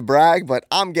don't mean to brag, but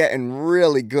I'm getting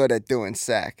really good at doing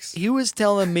sex. He was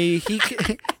telling me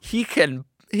he can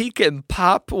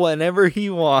pop whenever he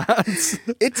wants.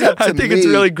 It's up to me. I think it's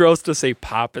really gross to say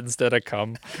pop instead of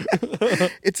come.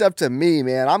 It's up to me,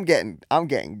 man. I'm getting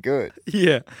good.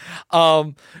 Yeah.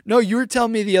 No, you were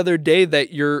telling me the other day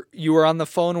that you were on the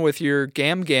phone with your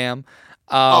gam.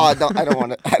 I don't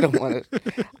want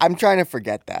to. I'm trying to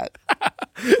forget that.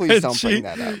 Please don't bring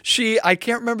that up. I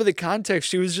can't remember the context.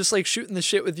 She was just like shooting the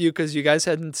shit with you because you guys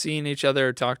hadn't seen each other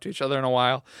or talked to each other in a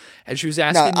while. And she was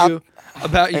asking you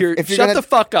about your, shut the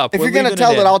fuck up. If We're you're going to leaving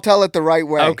tell in. it, I'll tell it the right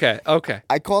way. Okay.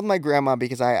 I called my grandma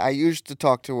because I used to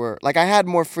talk to her. Like, I had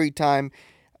more free time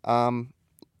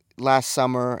last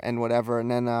summer and whatever.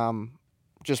 And then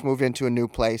just moved into a new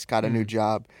place, got a new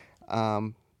job.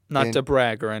 Not to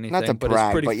brag or anything, but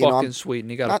brag, it's pretty fucking sweet. And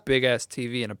you got a big-ass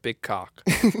TV and a big cock.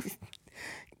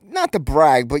 Not to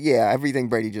brag, but yeah, everything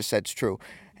Brady just said's true.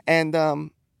 And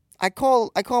I call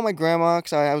my grandma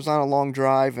because I was on a long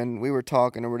drive and we were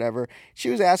talking or whatever. She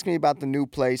was asking me about the new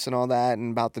place and all that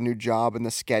and about the new job and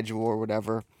the schedule or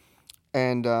whatever.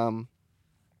 And,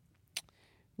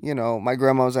 you know, my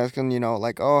grandma was asking, you know,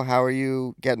 like, oh, how are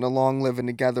you getting along, living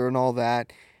together and all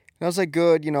that. And I was like,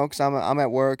 good, you know, because I'm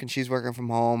at work and she's working from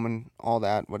home and all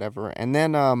that, whatever. And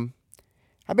then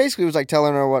I basically was like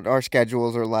telling her what our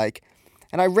schedules are like.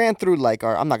 And I ran through like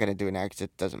I'm not going to do it now because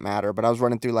it doesn't matter, but I was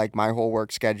running through like my whole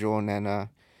work schedule and then,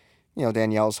 you know,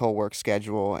 Danielle's whole work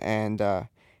schedule. And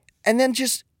then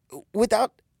just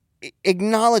without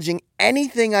acknowledging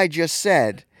anything I just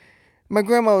said, my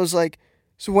grandma was like,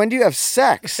 so when do you have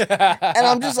sex? And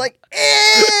I'm just like,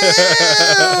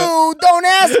 ew, don't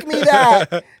ask me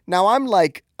that. Now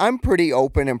I'm pretty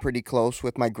open and pretty close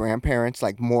with my grandparents,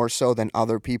 like more so than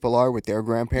other people are with their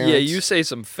grandparents. Yeah, you say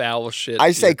some foul shit.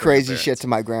 I say crazy shit to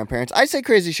my grandparents. I say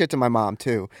crazy shit to my mom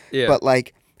too. Yeah. But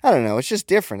like, I don't know. It's just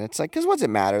different. It's like, because what's it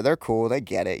matter? They're cool. They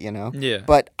get it, you know? Yeah.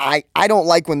 But I don't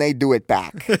like when they do it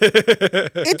back.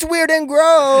 It's weird and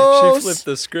gross. She flipped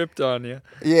the script on you.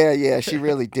 Yeah, she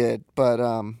really did. But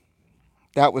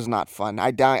that was not fun.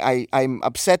 I'm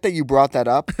upset that you brought that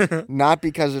up. Not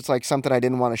because it's like something I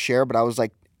didn't want to share, but I was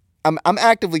like, I'm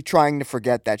actively trying to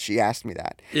forget that she asked me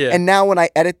that. Yeah. And now when I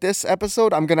edit this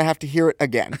episode, I'm gonna have to hear it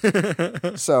again.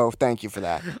 So thank you for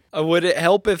that. Would it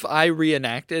help if I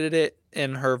reenacted it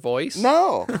in her voice?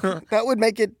 No, that would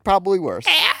make it probably worse.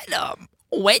 Adam,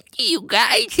 when do you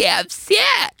guys have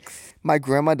sex? My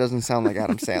grandma doesn't sound like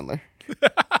Adam Sandler.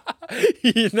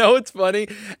 You know what's funny?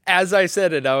 As I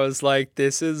said it, I was like,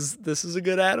 "This is a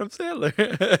good Adam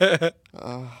Sandler,"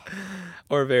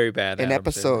 or a very bad. In Adam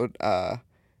episode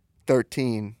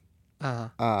 13,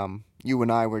 Uh-huh. you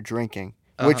and I were drinking,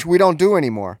 which we don't do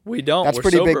anymore. We don't. That's We're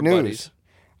pretty sober big news. buddies.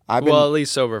 I've been, Well, at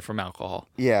least sober from alcohol.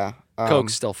 yeah.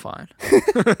 Coke's still fine.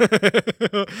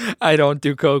 I don't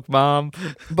do coke, Mom.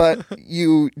 But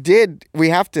you did. We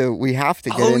have to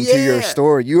get Oh, into your yeah.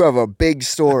 story. You have a big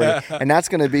story, and that's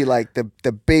going to be like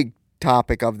the big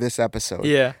topic of this episode.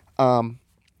 Yeah.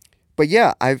 But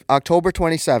yeah, October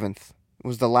 27th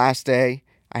was the last day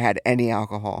I had any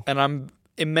alcohol. And I'm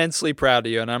immensely proud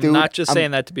of you, and I'm Dude, not just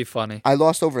saying that to be funny. I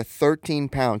lost over 13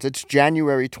 pounds. It's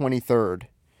January 23rd.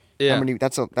 Yeah. How many?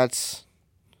 That's.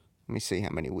 Let me see how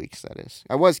many weeks that is.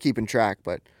 I was keeping track,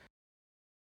 but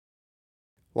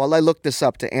while I looked this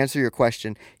up to answer your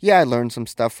question, yeah, I learned some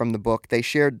stuff from the book. They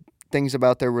shared things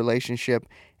about their relationship,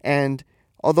 and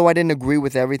although I didn't agree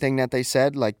with everything that they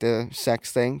said, like the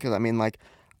sex thing, because I mean, like,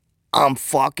 I'm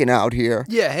fucking out here.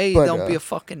 Yeah, hey, But, don't be a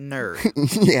fucking nerd.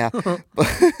 Yeah, but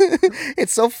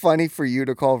it's so funny for you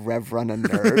to call Rev Run a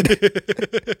nerd.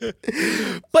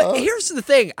 But here's the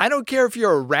thing. I don't care if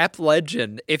you're a rap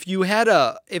legend. If you had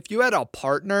a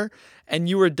partner and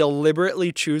you were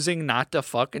deliberately choosing not to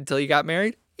fuck until you got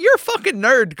married, you're a fucking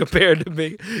nerd compared to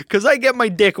me. Because I get my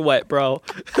dick wet, bro.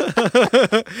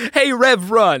 Hey,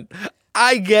 Rev Run,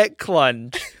 I get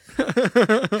clunge.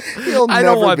 I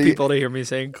don't want people to hear me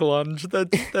saying clunge.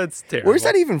 That's terrible. Where's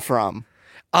that even from?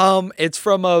 It's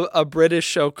from a British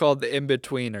show called The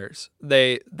In-Betweeners.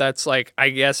 That's like, I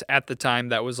guess at the time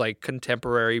that was like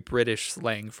contemporary British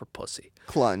slang for pussy.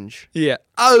 Clunge. Yeah.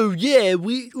 Oh yeah,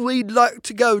 we'd like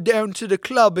to go down to the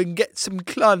club and get some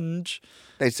clunge.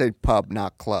 They say pub,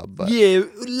 not club, but Yeah,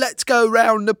 let's go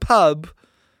round the pub.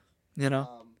 You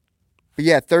know, But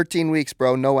yeah, 13 weeks,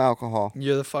 bro. No alcohol.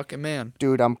 you're the fucking man.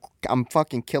 Dude, I'm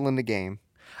fucking killing the game.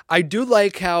 I do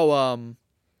like how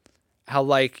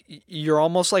like you're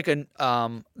almost like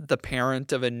the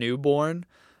parent of a newborn.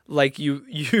 Like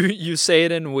you say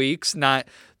it in weeks, not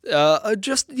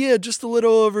just a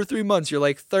little over 3 months. You're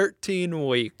like 13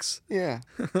 weeks. Yeah.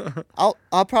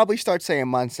 I'll probably start saying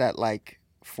months at like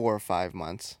 4 or 5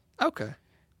 months. Okay.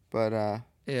 But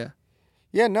Yeah.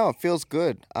 yeah, no, it feels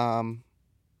good.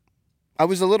 I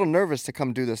was a little nervous to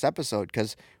come do this episode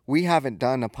because we haven't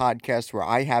done a podcast where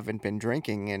I haven't been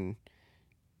drinking in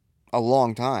a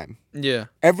long time. Yeah.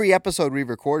 Every episode we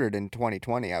recorded in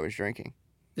 2020, I was drinking.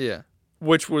 Yeah.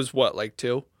 Which was what, like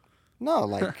 2? No,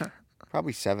 like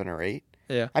probably 7 or 8.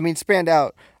 Yeah. I mean, spanned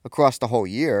out across the whole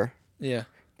year, Yeah.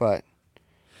 but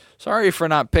Sorry for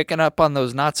not picking up on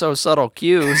those not so subtle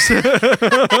cues.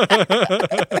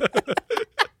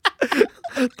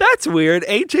 That's weird.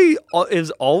 AJ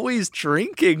is always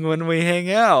drinking when we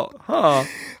hang out, huh?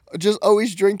 just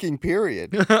always drinking,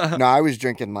 period. No, I was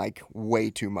drinking like way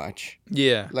too much.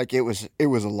 Yeah. Like it was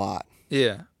a lot.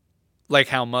 Yeah. Like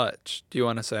how much? Do you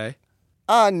want to say?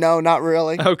 No, not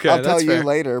really. Okay, I'll tell that's you fair.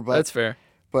 later, but That's fair.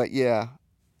 but yeah,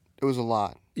 it was a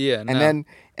lot. Yeah. No.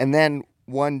 And then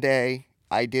one day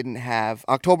I didn't have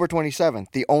October 27th.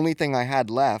 The only thing I had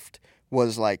left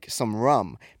was like some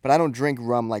rum, but I don't drink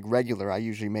rum like regular. I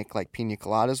usually make like pina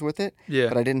coladas with it. Yeah.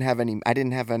 But I didn't have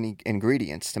any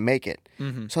ingredients to make it.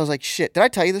 Mm-hmm. So I was like, shit. Did I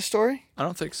tell you this story? I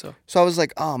don't think so. So I was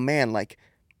like, oh man, like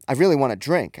I really want to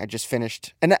drink. I just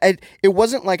finished, and it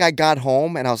wasn't like I got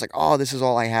home and I was like, oh, this is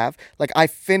all I have. Like I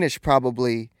finished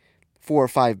probably 4 or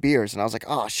 5 beers, and I was like,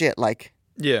 oh shit, like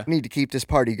Yeah. I need to keep this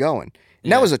party going. And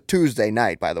Yeah. that was a Tuesday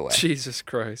night, by the way. Jesus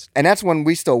Christ. And that's when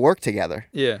we still work together.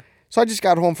 Yeah. So I just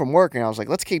got home from work and I was like,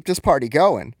 let's keep this party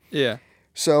going. Yeah.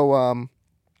 So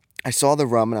I saw the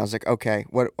rum and I was like, okay,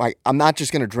 I'm not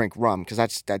just going to drink rum because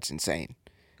that's insane.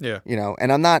 Yeah. You know,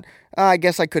 and I'm not, I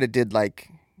guess I could have did like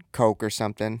Coke or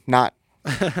something, not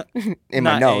in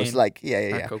my Not nose. aim. Like,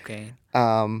 yeah. Not cocaine.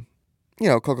 You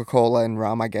know, Coca-Cola and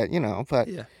rum, I get, you know, but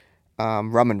Yeah.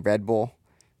 rum and Red Bull.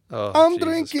 Oh, I'm Jesus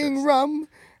drinking Christ. rum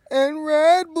and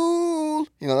Red Bull.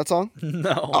 You know that song?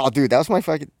 No. Oh, dude, that was my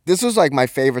fucking. This was like my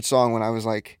favorite song when I was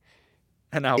like,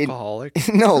 An alcoholic.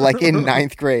 no, like in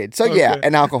 9th grade. So yeah, Okay.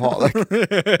 an alcoholic. You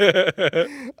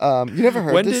never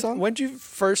heard when this did song? when did you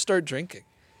first start drinking?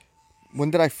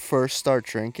 When did I first start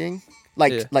drinking?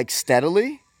 Like Yeah. like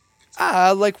steadily?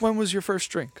 Like when was your first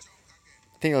drink?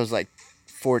 I think it was like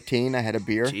 14, I had a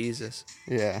beer. Jesus.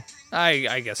 Yeah.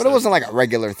 I guess. But it wasn't like a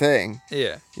regular thing,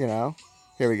 Yeah. you know?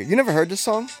 Here we go. You never heard this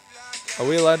song? Are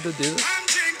we allowed to do this? I'm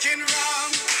drinking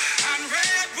rum and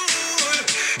Red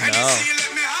Bull. And No. you see,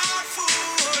 let me heart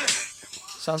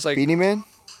full. Sounds like. Beanie Man?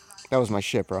 That was my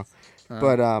shit, bro.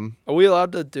 But Are we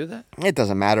allowed to do that? it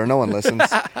doesn't matter. No one listens.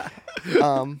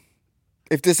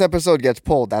 If this episode gets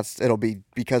pulled, it'll be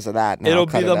because of that. And It'll I'll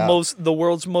be cut it out. the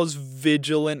world's most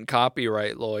vigilant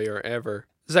copyright lawyer ever.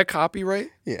 Is that copyright?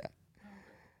 Yeah.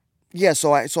 Yeah,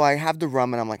 so I have the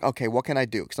rum and I'm like, okay, what can I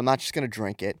do? Because I'm not just gonna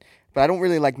drink it, but I don't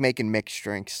really like making mixed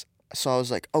drinks. So I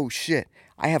was like, oh shit,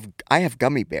 I have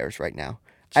gummy bears right now.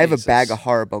 I have a bag of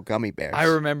Haribo gummy bears. I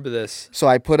remember this. So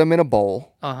I put them in a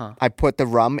bowl. Uh-huh. I put the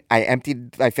rum.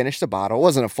 I finished the bottle. It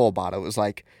wasn't a full bottle. It was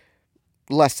like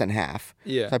less than half.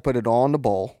 Yeah. So I put it all in the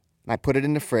bowl. And I put it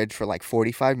in the fridge for like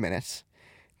 45 minutes.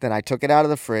 Then I took it out of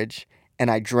the fridge and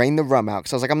I drained the rum out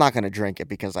because I was like, I'm not gonna drink it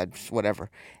because whatever.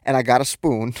 And I got a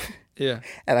spoon. Yeah.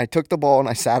 And I took the bowl and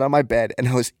I sat on my bed and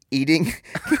I was eating.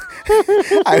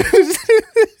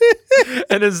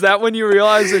 And is that when you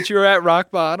realized that you were at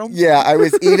rock bottom? Yeah, I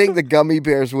was eating the gummy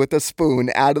bears with a spoon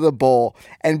out of the bowl.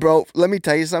 And bro, let me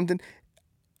tell you something.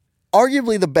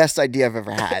 Arguably the best idea I've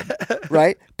ever had,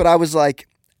 right? But I was like,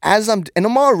 and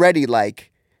I'm already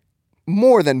like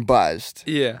more than buzzed,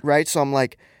 Yeah. right? So I'm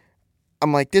like,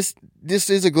 this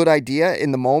is a good idea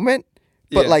in the moment.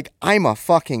 But, Yeah. like, I'm a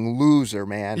fucking loser,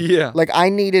 man. Yeah. Like, I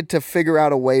needed to figure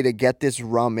out a way to get this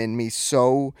rum in me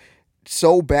so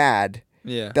bad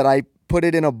Yeah. that I put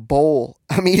it in a bowl.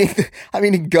 I'm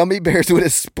eating gummy bears with a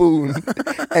spoon,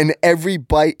 and every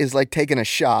bite is like taking a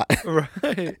shot.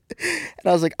 Right. And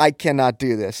I was like, I cannot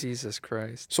do this. Jesus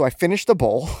Christ. So I finished the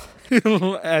bowl,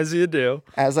 As you do.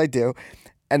 as I do,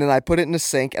 and then I put it in the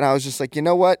sink, and I was just like, you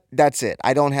know what? That's it.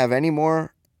 I don't have any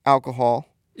more alcohol.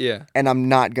 Yeah. And I'm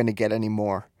not going to get any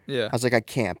more. Yeah. I was like, I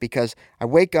can't because I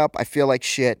wake up, I feel like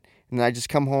shit, and then I just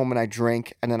come home and I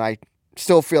drink, and then I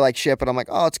still feel like shit, but I'm like,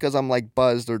 oh, it's because I'm like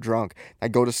buzzed or drunk. I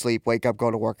go to sleep, wake up, go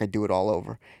to work, I do it all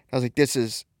over. I was like, this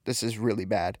is really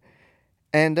bad.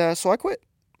 And so I quit.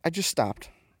 I just stopped.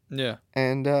 Yeah.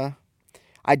 And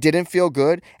I didn't feel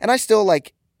good. And I still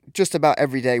like just about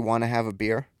every day want to have a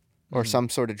beer or some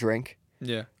sort of drink.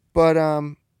 Yeah. But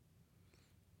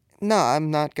no,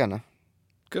 I'm not gonna.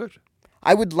 Good.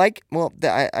 I would like, well,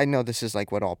 I know this is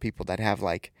like what all people that have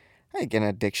like an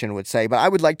addiction would say, but I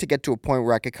would like to get to a point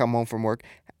where I could come home from work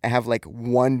and have like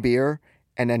one beer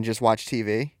and then just watch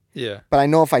TV. Yeah. But I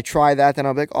know if I try that, then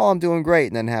I'll be like, oh, I'm doing great,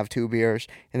 and then have 2 beers,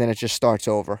 and then it just starts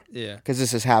over. Yeah. Because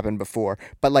this has happened before.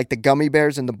 But like the gummy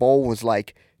bears in the bowl was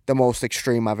like the most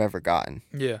extreme I've ever gotten.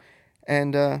 Yeah.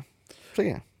 And so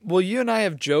yeah. Well, you and I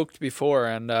have joked before,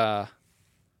 and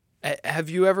have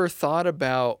you ever thought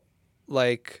about,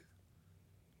 like,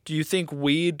 do you think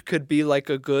weed could be like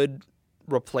a good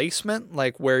replacement?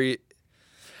 Like where you,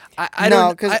 I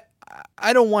No, don't,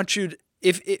 I don't want you to,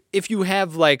 if you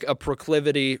have like a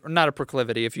proclivity, or not a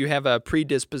proclivity, if you have a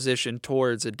predisposition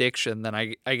towards addiction, then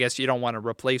I guess you don't want to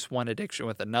replace one addiction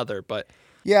with another. But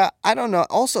Yeah, I don't know.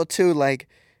 Also, too, like,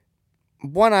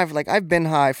 I've been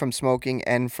high from smoking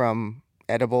and from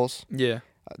edibles. yeah,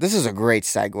 This is a great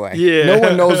segue. Yeah. No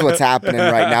one knows what's happening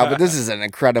right now, but this is an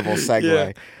incredible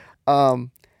segue.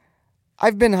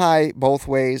 I've been high both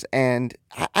ways, and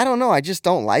I don't know. I just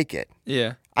don't like it.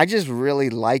 yeah, I just really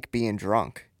like being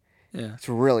drunk. yeah, It's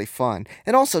really fun.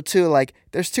 And also, too, like,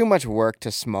 there's too much work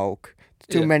to smoke.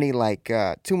 Too Yeah. many, like,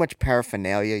 too much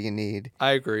paraphernalia you need.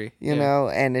 I agree. You know,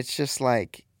 and it's just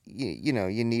like, you know,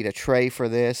 you need a tray for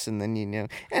this, and then,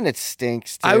 and it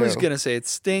stinks, too. I was going to say it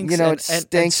stinks. You know, and, it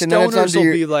stinks, and and then it's stoners under will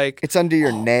your- be like, It's under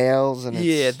your nails, and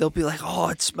yeah, it's, they'll be like, oh,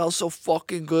 it smells so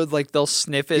fucking good. Like they'll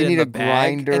sniff it you in need the a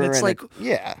bag, grinder, and it's like,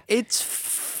 yeah,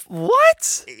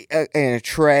 what? and a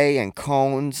tray and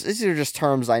cones. These are just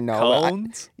terms I know.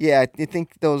 Cones? Yeah, I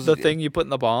think those. The thing you put in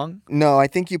the bong? No, I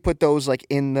think you put those like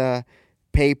in the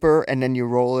paper, and then you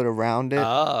roll it around it.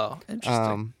 Oh,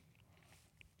 interesting.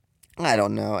 I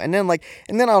don't know. And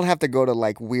then I'll have to go to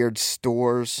like weird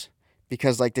stores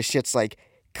because like the shit's like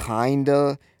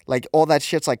kinda like all that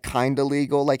shit's like kinda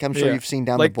legal. Like I'm sure Yeah. you've seen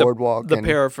down like the boardwalk. The and,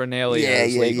 paraphernalia Yeah,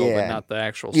 is yeah, legal, yeah. but not the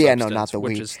actual Yeah, substance, no, not the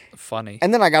which weed. is funny.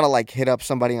 and then I gotta like hit up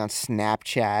somebody on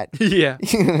Snapchat. yeah.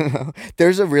 You know,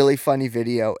 there's a really funny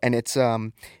video, and it's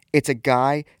a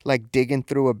guy like digging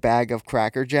through a bag of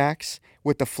Cracker Jacks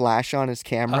with the flash on his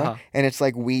camera, Uh-huh. and it's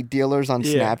like weed dealers on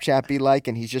Yeah. Snapchat be like,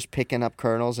 and he's just picking up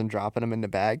kernels and dropping them in the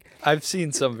bag. I've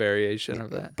seen some variation of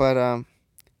that. But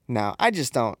no, I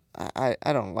just don't. I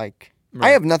don't like. I Right.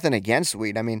 have nothing against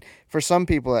weed. I mean, for some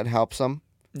people it helps them.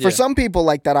 Yeah. For some people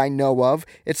like that I know of,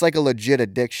 it's like a legit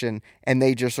addiction, and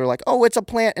they just are like, oh, it's a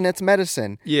plant and it's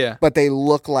medicine. Yeah. But they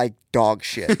look like dog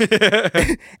shit.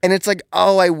 And it's like,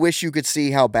 oh, I wish you could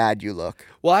see how bad you look.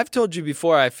 Well, I've told you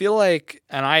before, I feel like,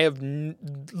 and I have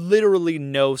literally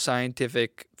no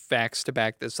scientific facts to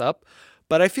back this up,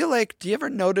 but I feel like, do you ever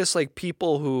notice like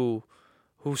people who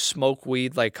smoke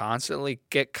weed like constantly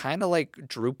get kind of like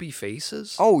droopy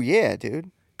faces? Oh, yeah,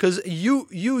 dude. Because you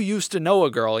used to know a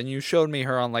girl and you showed me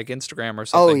her on like Instagram or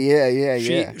something. Oh, yeah.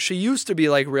 She used to be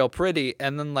like real pretty,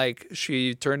 and then like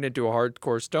she turned into a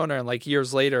hardcore stoner, and like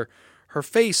years later, her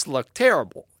face looked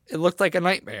terrible. It looked like a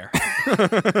nightmare.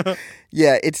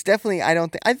 Yeah, it's definitely,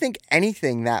 I think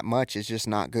anything that much is just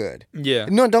not good. Yeah.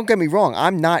 No, don't get me wrong.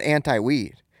 I'm not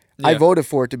anti-weed. I Yeah. voted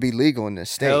for it to be legal in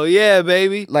this state. Hell yeah,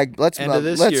 baby. Like, let's End of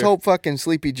this year. hope fucking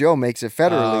Sleepy Joe makes it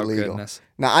federally Oh, legal. goodness.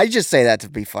 Now, I just say that to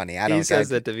be funny. I don't He says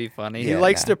think that to be funny. He Yeah,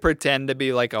 likes nah. to pretend to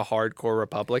be like a hardcore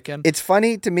Republican. It's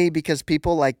funny to me because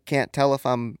people like can't tell if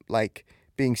I'm like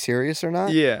being serious or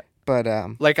not. Yeah. But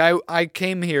Like I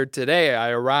came here today. I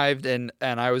arrived and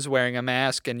I was wearing a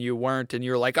mask and you weren't, and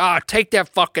you were like, take that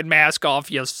fucking mask off,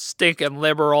 you stinking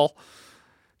liberal.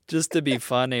 Just to be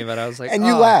funny, but I was like, And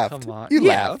you laughed. Come on. You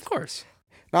yeah, laughed. of course.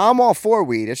 now I'm all for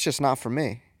weed. It's just not for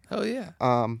me. Oh yeah.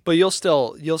 Um, But you'll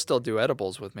still do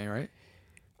edibles with me, right?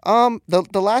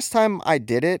 the last time I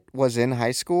did it was in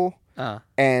high school,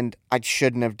 and I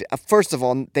shouldn't have. First of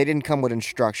all, they didn't come with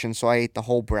instructions, so I ate the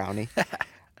whole brownie.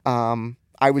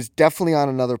 I was definitely on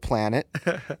another planet,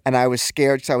 and I was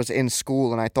scared because I was in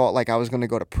school, and I thought like I was going to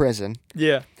go to prison.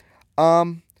 Yeah.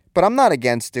 But I'm not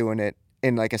against doing it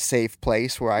in like a safe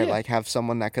place where I Yeah. like have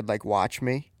someone that could like watch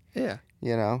me, Yeah.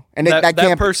 you know. And That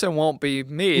can't person won't be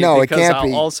me. No, it because can't I'll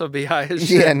be. also be high as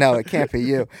shit. Yeah, no, it can't be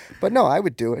you. But no, I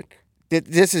would do it.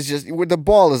 This is just the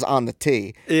ball is on the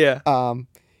tee. Yeah.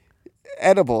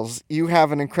 Edibles, you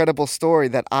have an incredible story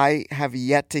that I have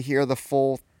yet to hear the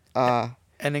full.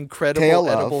 An incredible tale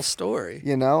of, edible story.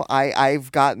 You know,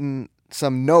 I've gotten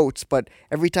some notes, but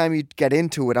every time you get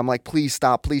into it, I'm like, please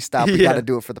stop. We Yeah. got to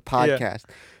do it for the podcast.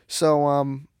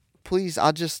 So, please,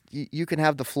 you can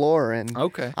have the floor, and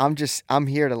Okay. I'm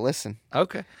here to listen.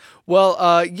 Okay.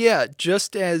 Well, yeah,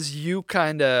 just as you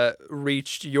kind of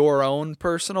reached your own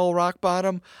personal rock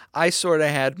bottom, I sort of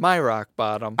had my rock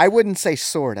bottom. I wouldn't say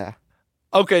sorta.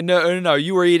 Okay, no,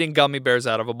 you were eating gummy bears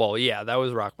out of a bowl. Yeah, that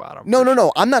was rock bottom.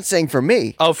 No. I'm not saying for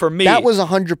me. Oh, for me. That was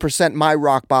 100% my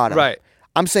rock bottom. Right.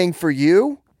 I'm saying for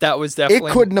you, That was it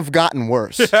definitely. couldn't have gotten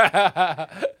worse.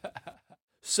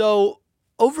 So,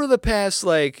 over the past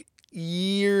like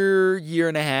year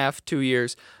and a half, 2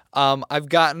 years, I've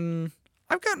gotten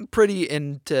pretty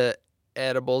into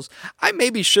edibles. I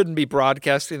maybe shouldn't be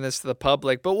broadcasting this to the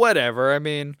public, but whatever. I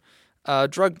mean,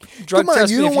 drug Come on,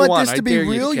 test you me don't if want want. this I to be dare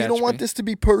you real? You catch don't want me. this to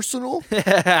be personal?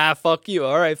 Fuck you.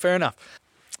 All right, fair enough.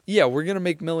 Yeah, we're going to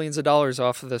make millions of dollars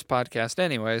off of this podcast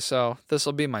anyway, so this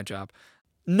will be my job.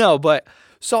 No, but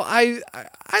so I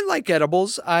like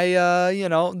edibles. I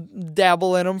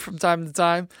dabble in them from time to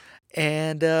time.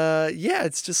 And yeah,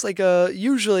 it's just like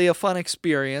usually a fun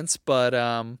experience, but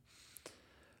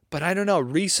I don't know.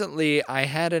 Recently I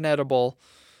had an edible.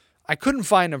 I couldn't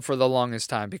find them for the longest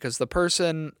time because the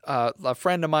person, a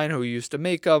friend of mine who used to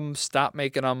make them, stopped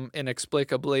making them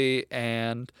inexplicably,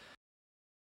 and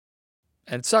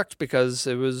it sucked because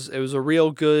it was a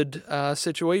real good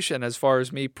situation as far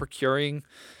as me procuring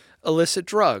illicit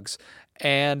drugs,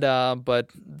 and but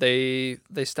they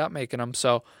stopped making them.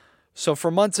 So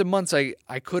for months and months I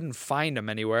couldn't find them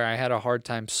anywhere. I had a hard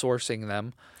time sourcing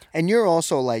them. And you're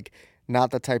also like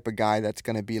not the type of guy that's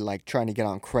going to be like trying to get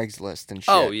on Craigslist and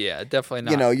shit. Oh yeah, definitely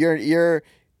not. You know, you're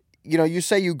you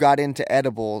say you got into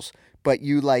edibles, but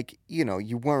you like,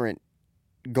 you weren't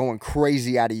going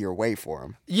crazy out of your way for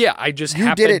them. Yeah, I just You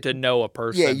did happened it- to know a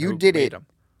person. Yeah, you who did made it.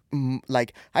 'em.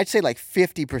 Like I'd say like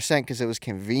 50% because it was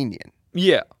convenient.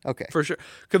 Yeah, Okay. for sure,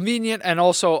 convenient, and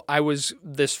also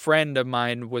this friend of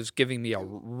mine was giving me a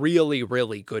really,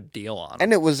 really good deal on it.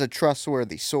 And it was a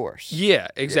trustworthy source. Yeah,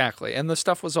 exactly, and the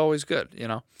stuff was always good,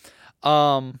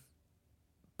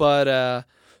 But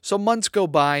so months go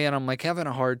by, and I'm like having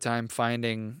a hard time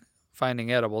finding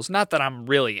edibles. Not that I'm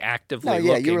really actively No,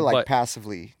 yeah, looking, you were like but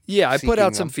passively. yeah, I put seeking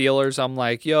out some them. feelers. I'm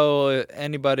like, yo,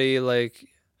 anybody like,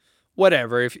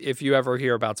 whatever. If you ever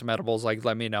hear about some edibles, like,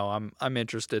 let me know. I'm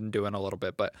interested in doing a little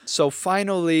bit. But so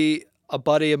finally, a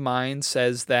buddy of mine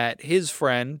says that his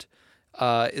friend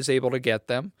is able to get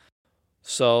them.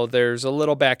 So there's a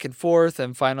little back and forth,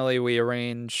 and finally we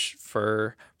arrange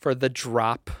for the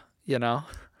drop,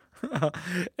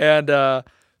 and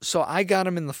so I got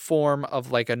him in the form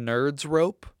of like a nerd's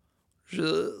rope. which is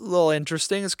a little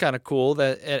interesting. It's kind of cool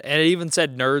that, and it even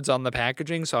said nerds on the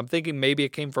packaging. So I'm thinking maybe it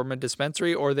came from a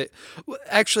dispensary, or that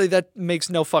actually that makes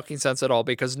no fucking sense at all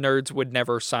because nerds would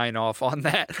never sign off on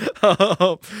that.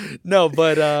 No,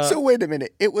 but So wait a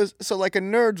minute. It was so like a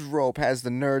nerd's rope has the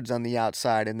nerds on the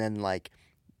outside, and then like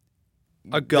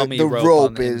a gummy the rope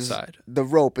on the is inside. the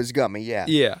rope is gummy. Yeah.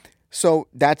 Yeah. So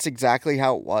that's exactly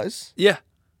how it was. Yeah.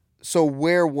 So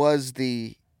where was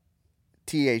the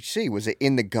THC? Was it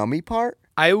in the gummy part?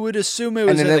 I would assume it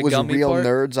was And then in it the was gummy real part.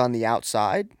 nerds on the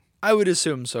outside? I would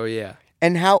assume so, yeah.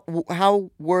 And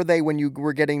how were they when you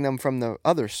were getting them from the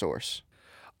other source?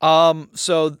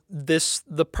 So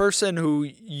the person who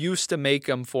used to make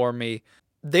them for me,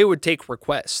 they would take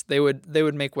requests. They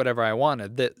would make whatever I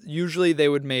wanted. That usually they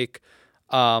would make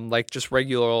like just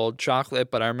regular old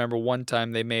chocolate, but I remember one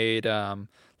time they made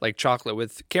like chocolate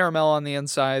with caramel on the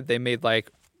inside. They made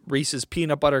like Reese's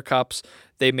peanut butter cups.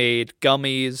 They made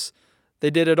gummies. They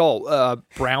did it all.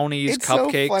 Brownies, It's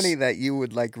cupcakes. so funny that you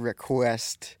would like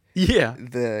request Yeah.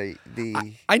 the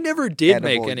I never did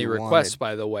make edible any you requests, wanted.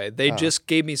 by the way. They just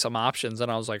gave me some options,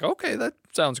 and I was like, okay, that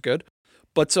sounds good.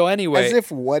 But so anyway, as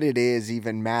if what it is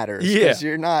even matters. Yeah. 'Cause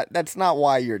you're not. That's not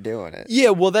why you're doing it. yeah,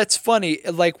 well, that's funny.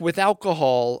 Like with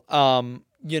alcohol,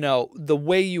 you know, the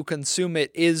way you consume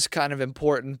it is kind of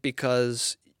important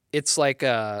because it's like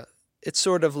it's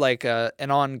sort of like an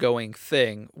ongoing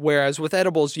thing. Whereas with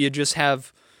edibles,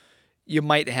 you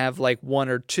might have like one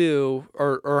or two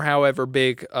or however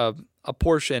big a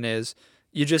portion is.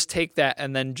 You just take that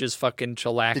and then just fucking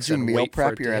chillax. Did you and meal wait for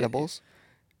prep it to your hit you. edibles?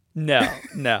 No.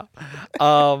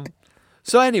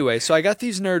 So anyway, so I got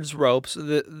these nerds ropes.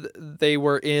 They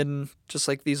were in just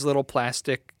like these little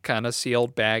plastic kind of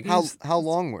sealed baggies. How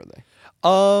long were they?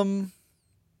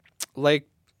 Like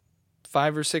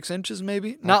 5 or 6 inches,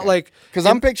 maybe. Not Okay. like Because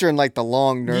I'm picturing like the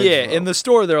long nerds. yeah. In rope. the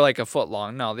store, they're like a foot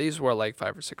long. No, these were like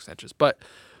 5 or 6 inches. But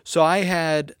so I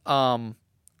had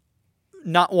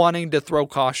not wanting to throw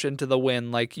caution to the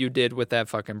wind like you did with that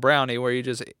fucking brownie, where you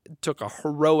just took a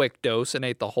heroic dose and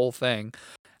ate the whole thing.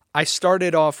 I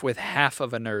started off with half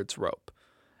of a nerd's rope,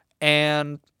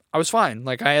 and I was fine.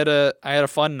 Like I had a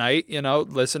fun night, you know,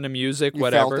 listen to music, You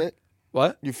whatever. felt it.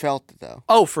 What? You felt it though.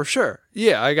 Oh, for sure.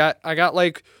 Yeah, I got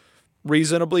like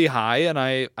reasonably high, and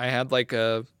I had like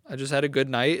I just had a good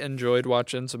night, enjoyed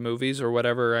watching some movies or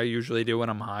whatever I usually do when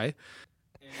I'm high.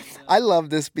 I love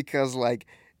this because like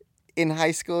in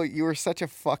high school you were such a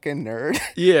fucking nerd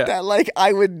Yeah. that like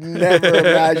I would never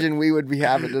imagine we would be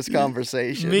having this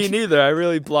conversation. Me neither. I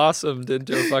really blossomed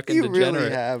into a fucking You degenerate.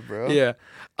 really have, bro. Yeah.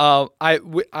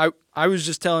 I was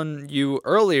just telling you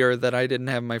earlier that I didn't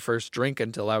have my first drink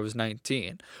until I was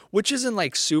 19, which isn't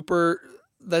like super.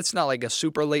 That's not like a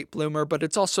super late bloomer, but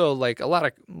it's also like a lot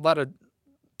of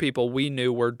people we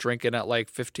knew were drinking at like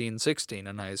 15, 16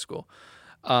 in high school.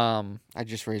 I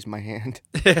just raised my hand.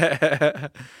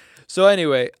 So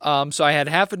anyway, so I had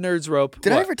half a nerd's rope.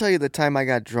 Did I What? ever tell you the time I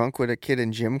got drunk with a kid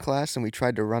in gym class and we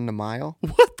tried to run the mile?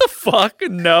 What the fuck?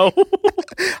 No.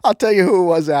 I'll tell you who it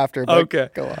was after. But Okay.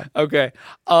 Go on. Okay.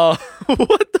 What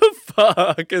the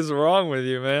fuck is wrong with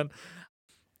you, man?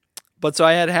 But so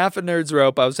I had half a nerd's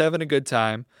rope. I was having a good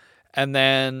time. And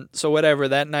then, so whatever,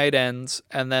 that night ends.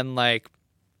 And then like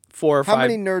 4 or How 5.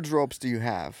 many nerds ropes do you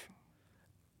have?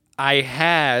 I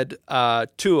had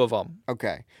 2 of them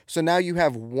Okay. So now you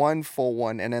have one full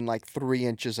one and then like 3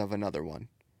 inches of another one.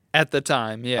 at the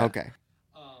time. Yeah. Okay.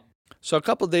 So a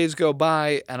couple days go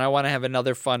by and I want to have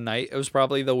another fun night. It was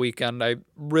probably the weekend. I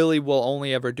really will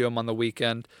only ever do them on the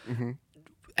weekend. Mm-hmm.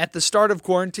 At the start of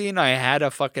quarantine, I had a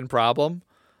fucking problem.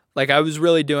 Like I was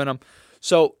really doing them.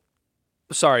 So,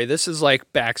 sorry, this is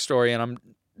like backstory and I'm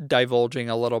divulging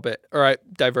a little bit, or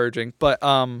diverging. But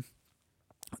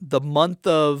the month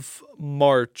of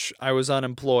March, I was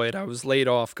unemployed. I was laid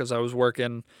off because I was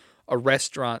working a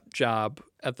restaurant job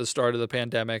at the start of the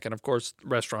pandemic. And of course,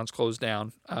 restaurants closed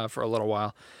down for a little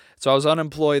while. So I was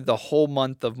unemployed the whole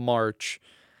month of March.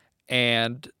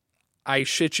 And I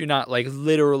shit you not, like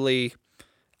literally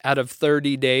out of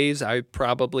 30 days, I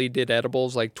probably did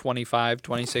edibles like 25,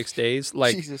 26 days.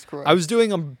 Like Jesus Christ. I was doing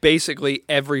them basically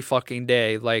every fucking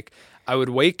day. Like I would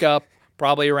wake up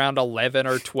probably around 11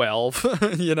 or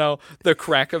 12, you know, the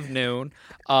crack of noon.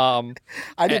 I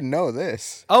didn't know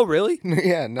this. Oh, really?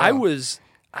 Yeah, no. I was,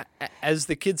 as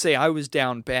the kids say, I was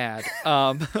down bad.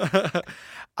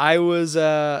 I was,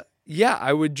 I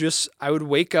would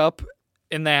wake up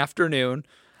in the afternoon.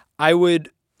 I would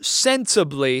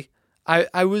sensibly,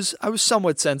 I was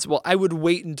somewhat sensible. I would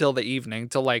wait until the evening,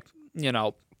 till like,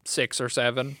 6 or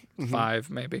 7, 5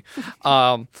 maybe.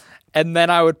 And then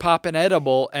I would pop an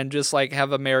edible and just like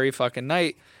have a merry fucking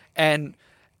night. And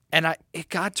And it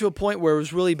got to a point where it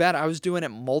was really bad. I was doing it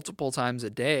multiple times a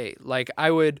day. Like I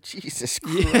would, Jesus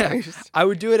yeah, Christ. I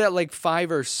would do it at like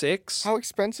 5 or 6. How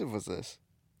expensive was this?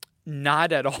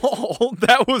 Not at all.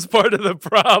 That was part of the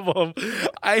problem.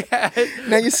 I had,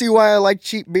 Now you see why I like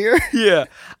cheap beer? yeah,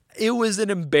 it was an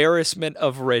embarrassment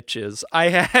of riches. I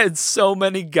had so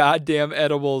many goddamn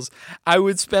edibles. I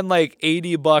would spend like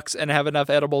 $80 and have enough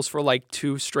edibles for like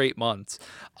 2 straight months.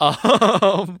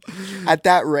 At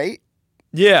that rate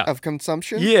Yeah. of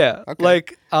consumption? Yeah. Okay.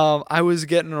 Like I was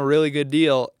getting a really good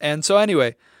deal. And so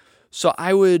anyway, so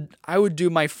I would do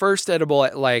my first edible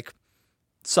at like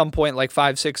some point like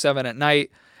 5, 6, 7 at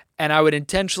night, and I would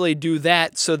intentionally do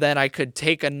that so that I could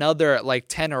take another at like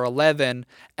 10 or 11,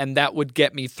 and that would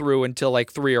get me through until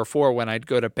like 3 or 4 when I'd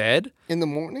go to bed. In the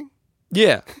morning?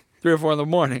 Yeah. 3 or 4 in the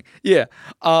morning. Yeah.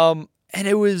 And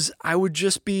I would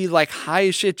just be like high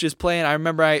as shit just playing. I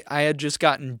remember I had just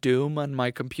gotten Doom on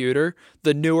my computer,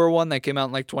 the newer one that came out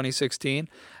in like 2016.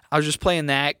 I was just playing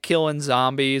that, killing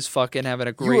zombies, fucking having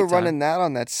a great time. You were running that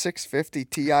on that 650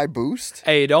 Ti boost?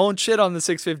 Hey, don't shit on the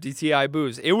 650 Ti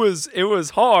boost. It was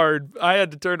hard. I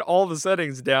had to turn all the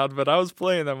settings down, but I was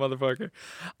playing that motherfucker.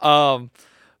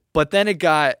 But then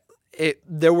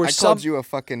there were I some. called you a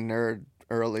fucking nerd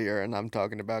earlier, and I'm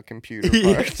talking about computer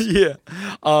parts. Yeah.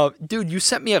 Dude, you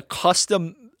sent me a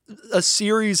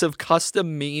series of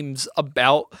custom memes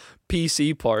about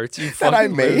PC parts. You That I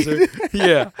fucking made. loser.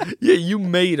 Yeah, you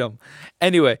made them.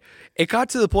 Anyway, it got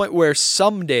to the point where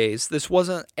some days, this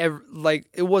wasn't it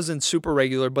wasn't super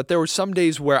regular, but there were some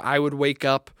days where I would wake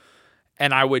up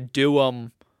and I would do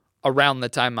them around the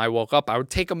time I woke up. I would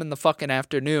take them in the fucking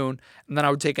afternoon, and then I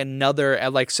would take another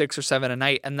at like 6 or 7 at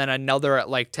night, and then another at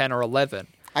like 10 or 11.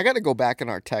 I got to go back in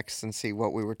our texts and see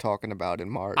what we were talking about in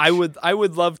March. I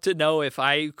would love to know if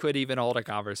I could even hold a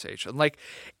conversation. Like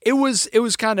it was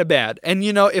kind of bad. And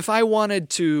you know, if I wanted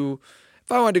to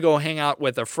go hang out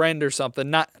with a friend or something,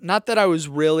 not that I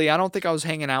don't think I was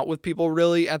hanging out with people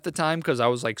really at the time, because I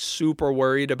was like super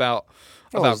worried about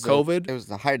COVID. It was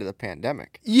the height of the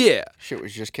pandemic. Yeah. Shit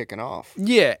was just kicking off.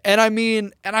 Yeah. And I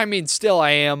mean still I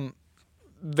am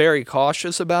very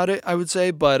cautious about it, I would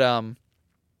say,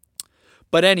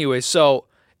 but anyway, so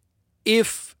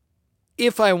if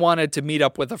I wanted to meet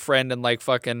up with a friend and like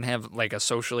fucking have like a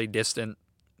socially distant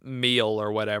meal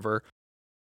or whatever,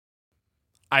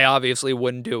 I obviously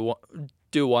wouldn't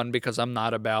do one because I'm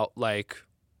not about like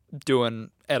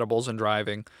doing edibles and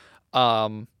driving.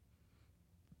 But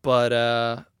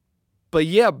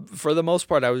yeah, for the most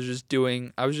part I was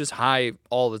just high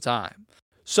all the time.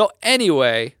 So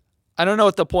anyway, I don't know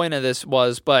what the point of this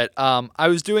was, but I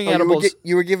was doing edibles.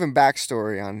 You were giving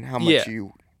backstory on how much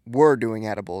you were doing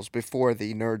edibles before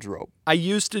the Nerds Rope. I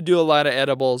used to do a lot of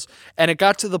edibles, and it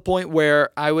got to the point where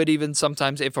I would even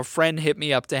sometimes, if a friend hit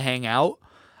me up to hang out,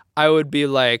 I would be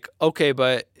like, okay,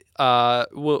 but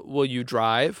will you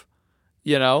drive?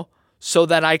 You know, so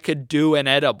that I could do an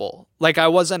edible. Like I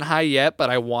wasn't high yet, but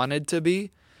I wanted to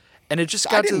be. And it just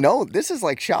got I didn't know. This is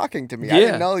like shocking to me. Yeah. I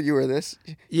didn't know you were this.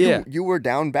 Yeah. You were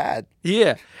down bad.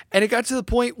 Yeah. And it got to the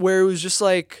point where it was just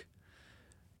like,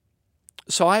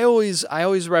 so I always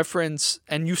reference,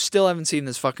 and you still haven't seen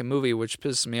this fucking movie, which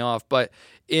pisses me off, but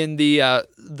in the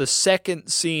second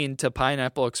scene to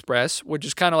Pineapple Express, which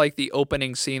is kind of like the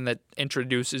opening scene that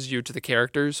introduces you to the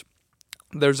characters,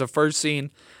 there's a first scene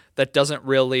that doesn't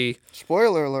really...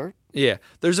 Spoiler alert. Yeah.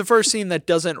 There's a first scene that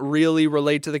doesn't really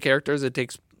relate to the characters. It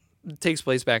takes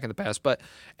place back in the past. But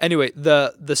anyway,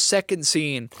 the second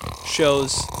scene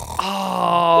shows...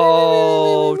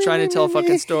 Oh, trying to tell a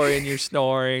fucking story and you're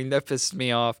snoring. That pisses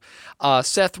me off.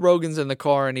 Seth Rogen's in the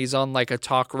car and he's on like a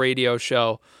talk radio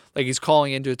show. Like he's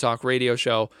calling into a talk radio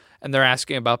show and they're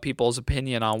asking about people's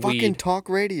opinion on weed. Fucking talk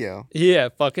radio. Yeah,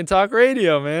 fucking talk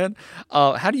radio, man.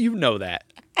 How do you know that?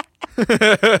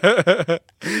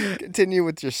 Continue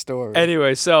with your story.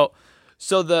 Anyway, so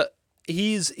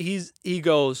he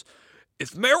goes,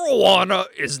 if marijuana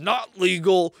is not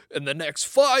legal in the next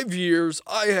 5 years,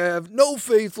 I have no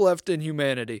faith left in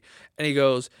humanity. And he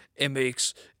goes, it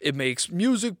makes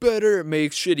music better, it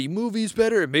makes shitty movies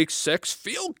better, it makes sex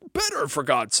feel better, for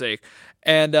God's sake.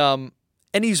 And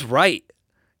he's right.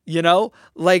 You know?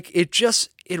 Like it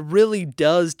really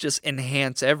does just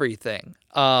enhance everything.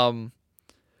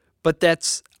 But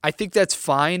I think that's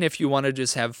fine if you want to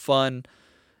just have fun,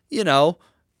 you know,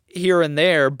 here and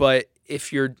there, but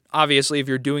if you're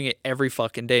doing it every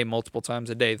fucking day, multiple times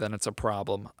a day, then it's a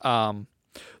problem.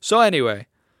 So anyway,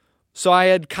 I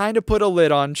had kind of put a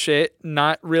lid on shit,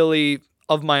 not really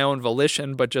of my own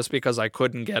volition, but just because I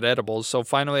couldn't get edibles. So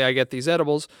finally I get these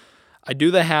edibles. I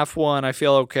do the half one, I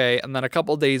feel okay. And then a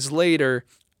couple days later,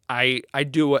 I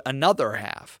do another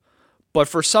half. But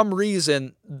for some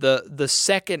reason, the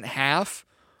second half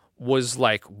was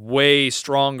like way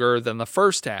stronger than the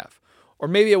first half. Or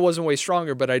maybe it wasn't way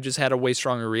stronger, but I just had a way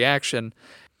stronger reaction.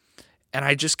 And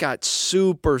I just got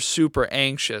super, super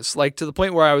anxious, like to the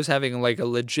point where I was having like a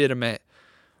legitimate,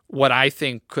 what I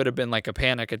think could have been like a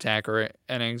panic attack or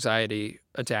an anxiety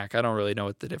attack. I don't really know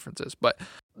what the difference is, but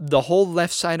the whole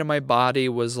left side of my body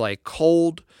was like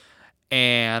cold,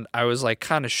 and I was like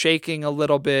kind of shaking a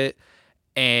little bit.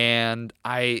 And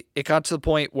it got to the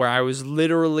point where I was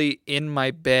literally in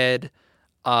my bed,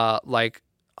 like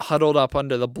huddled up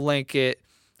under the blanket.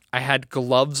 I had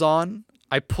gloves on.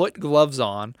 I put gloves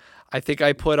on. I think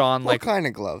I put on What kind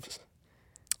of gloves?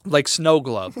 like snow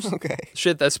gloves. Okay.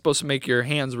 Shit that's supposed to make your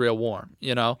hands real warm,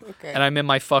 you know? Okay. And I'm in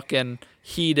my fucking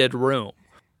heated room.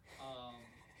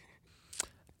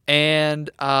 And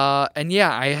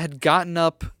yeah, I had gotten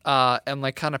up and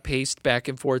like kind of paced back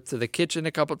and forth to the kitchen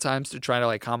a couple times to try to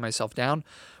like calm myself down,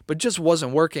 but just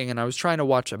wasn't working. And I was trying to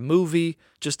watch a movie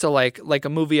just to like a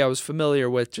movie I was familiar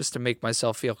with, just to make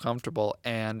myself feel comfortable,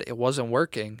 and it wasn't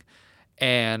working.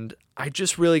 And I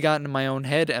just really got into my own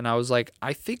head, and I was like,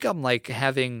 I think I'm like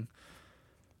having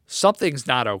something's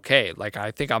not okay. Like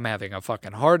I think I'm having a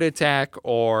fucking heart attack,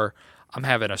 or I'm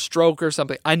having a stroke or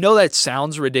something. I know that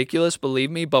sounds ridiculous,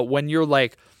 believe me, but when you're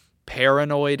like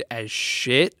paranoid as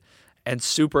shit and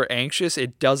super anxious,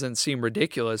 it doesn't seem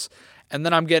ridiculous. And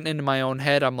then I'm getting into my own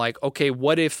head. I'm like, okay,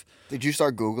 what if... Did you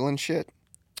start Googling shit?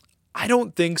 I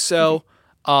don't think so,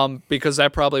 because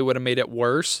that probably would have made it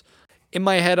worse. In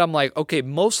my head, I'm like, okay,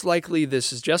 most likely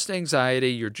this is just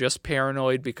anxiety. You're just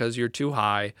paranoid because you're too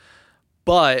high.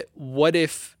 But what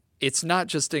if it's not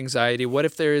just anxiety? What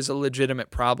if there is a legitimate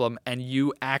problem and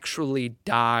you actually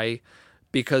die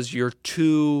because you're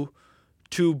too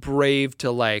brave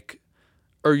to like,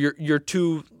 or you're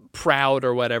too proud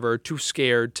or whatever, too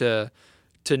scared to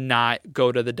not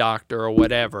go to the doctor or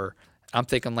whatever? I'm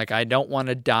thinking like, I don't want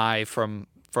to die from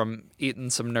eating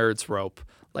some Nerds rope.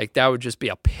 Like that would just be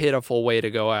a pitiful way to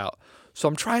go out. So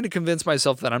I'm trying to convince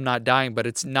myself that I'm not dying, but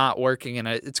it's not working. And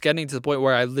it's getting to the point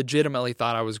where I legitimately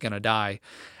thought I was going to die.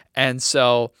 And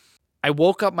so I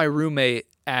woke up my roommate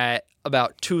at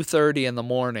about 2:30 in the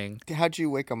morning. How'd you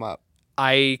wake him up?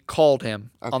 I called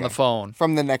him on the phone.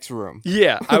 From the next room.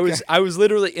 Yeah, I was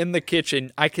literally in the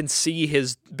kitchen. I can see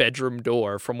his bedroom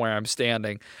door from where I'm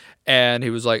standing. And he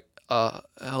was like,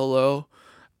 hello?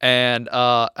 And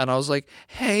I was like,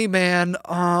 hey man,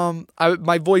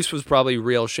 my voice was probably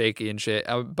real shaky and shit,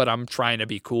 but I'm trying to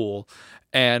be cool.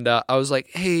 And I was like,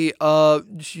 hey,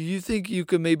 do you think you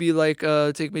could maybe like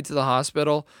take me to the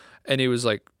hospital? And he was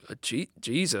like,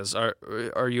 Jesus,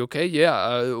 are you okay?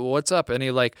 Yeah. What's up? And he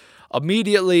like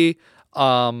immediately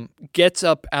gets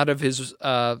up out of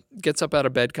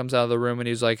bed, comes out of the room, and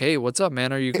he's like, hey, what's up,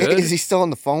 man? Are you good? Is he still on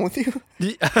the phone with you?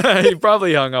 He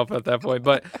probably hung up at that point,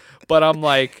 but I'm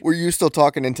like, were you still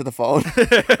talking into the phone?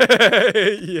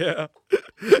 Yeah.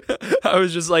 I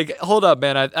was just like, hold up,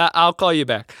 man. I'll call you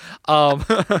back.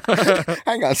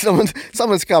 Hang on,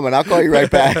 someone's coming. I'll call you right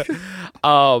back.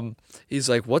 He's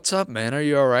like, what's up, man? Are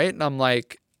you all right? And I'm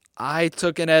like, I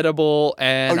took an edible,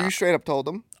 and Oh, you straight up told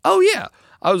him? oh yeah,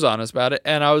 I was honest about it.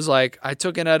 And I was like, I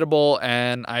took an edible,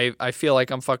 and I feel like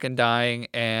I'm fucking dying,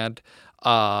 and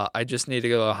I just need to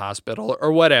go to the hospital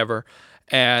or whatever.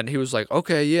 And he was like,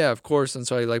 okay, yeah, of course. And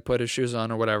so he like put his shoes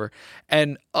on or whatever.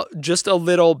 And just a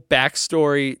little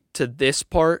backstory to this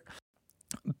part.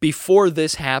 Before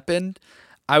this happened,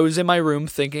 I was in my room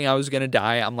thinking I was going to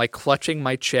die. I'm like clutching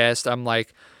my chest. I'm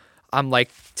like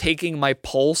taking my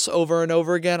pulse over and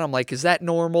over again. I'm like, is that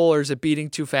normal or is it beating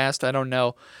too fast? I don't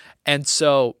know. And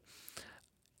so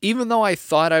even though I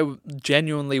thought I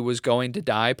genuinely was going to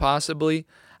die possibly,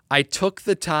 I took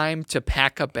the time to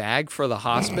pack a bag for the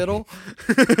hospital.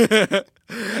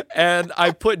 And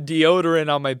I put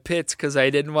deodorant on my pits because I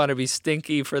didn't want to be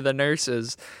stinky for the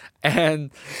nurses.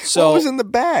 And so What was in the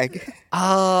bag?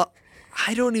 I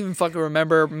don't even fucking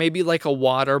remember. Maybe like a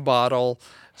water bottle,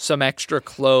 some extra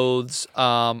clothes.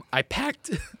 I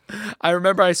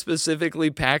remember I specifically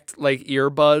packed like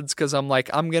earbuds because I'm like,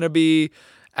 I'm going to be,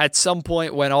 at some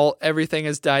point when everything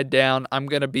has died down, I'm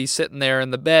going to be sitting there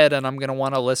in the bed and I'm going to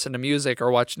want to listen to music or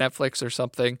watch Netflix or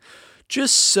something.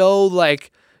 Just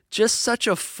such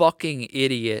a fucking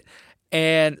idiot.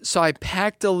 And so I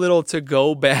packed a little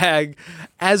to-go bag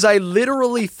as I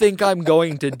literally think I'm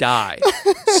going to die.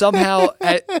 Somehow,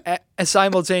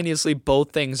 simultaneously,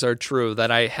 both things are true. That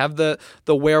I have the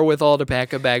wherewithal to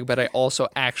pack a bag, but I also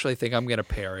actually think I'm going to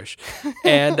perish.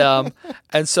 And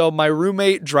so my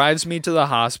roommate drives me to the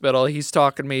hospital. He's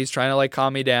talking to me. He's trying to like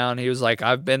calm me down. He was like,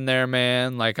 I've been there,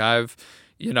 man. Like I've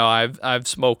I've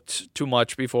smoked too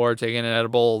much before, taken an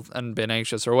edible and been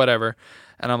anxious or whatever.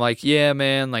 And I'm like, yeah,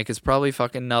 man, like it's probably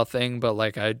fucking nothing, but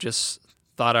like I just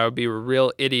thought I would be a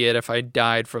real idiot if I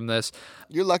died from this.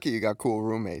 You're lucky you got cool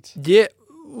roommates. Yeah.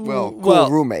 Cool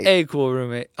roommate. A cool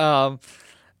roommate.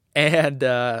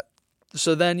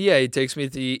 So then, yeah, he takes me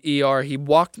to the ER. He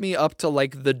walked me up to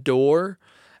like the door,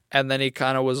 and then he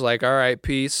kind of was like, all right,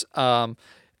 peace. And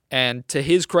to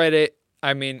his credit,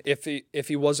 I mean, if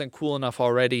he wasn't cool enough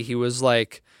already, he was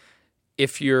like,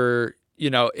 if you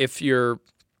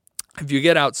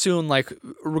get out soon, like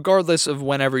regardless of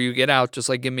whenever you get out, just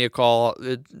like give me a call.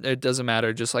 It doesn't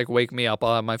matter. Just like wake me up.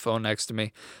 I'll have my phone next to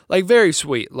me. Like very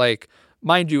sweet. Like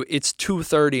mind you, it's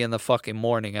 2:30 in the fucking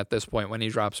morning at this point when he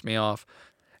drops me off.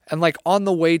 And like on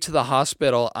the way to the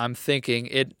hospital, I'm thinking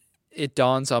it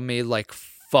dawns on me like,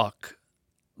 fuck.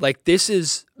 Like this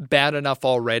is bad enough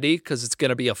already because it's going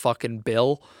to be a fucking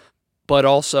bill. But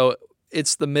also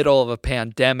it's the middle of a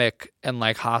pandemic and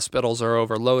like hospitals are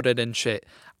overloaded and shit.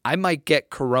 I might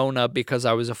get corona because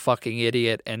I was a fucking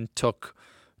idiot and took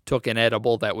an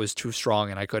edible that was too strong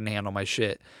and I couldn't handle my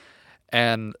shit.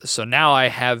 And so now I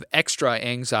have extra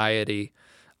anxiety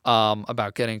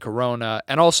about getting corona.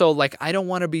 And also, like, I don't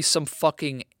want to be some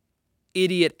fucking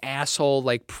idiot asshole,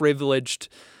 like, privileged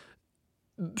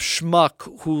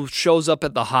schmuck who shows up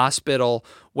at the hospital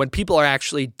when people are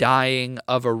actually dying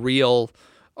of a real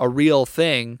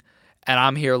thing. And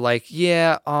I'm here like,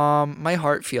 yeah, my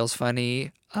heart feels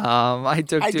funny. I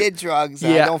did drugs.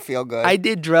 Yeah, I don't feel good. I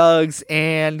did drugs,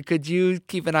 and could you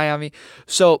keep an eye on me?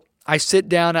 So I sit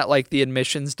down at like the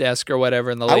admissions desk or whatever,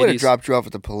 and the ladies. I would have dropped you off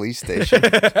at the police station.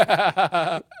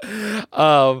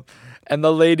 And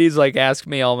the ladies like ask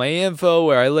me all my info,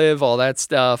 where I live, all that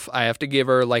stuff. I have to give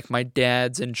her like my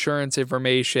dad's insurance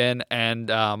information,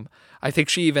 and I think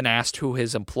she even asked who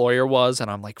his employer was,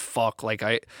 and I'm like, fuck, like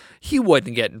he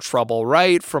wouldn't get in trouble,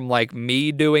 right, from like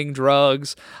me doing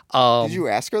drugs. Did you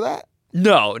ask her that?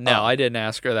 No, I didn't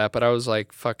ask her that, but I was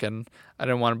like, fucking, I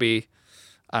didn't want to be,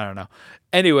 I don't know.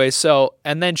 Anyway, so,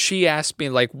 and then she asked me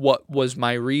like, what was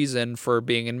my reason for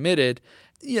being admitted?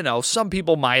 You know, some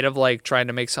people might have like tried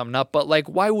to make something up, but like,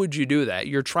 why would you do that?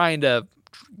 You're trying to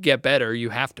get better. You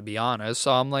have to be honest.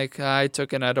 So I'm like, I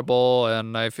took an edible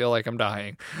and I feel like I'm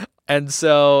dying. And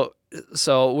so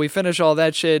we finish all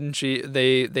that shit, and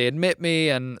they admit me,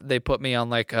 and they put me on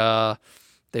like a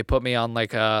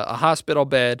hospital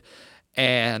bed,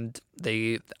 and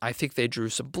I think they drew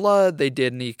some blood. They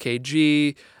did an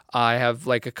EKG. I have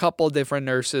like a couple different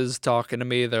nurses talking to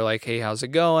me. They're like, hey, how's it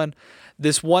going?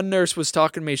 This one nurse was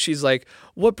talking to me. She's like,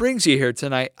 what brings you here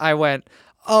tonight? I went,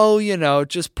 oh,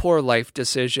 just poor life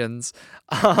decisions.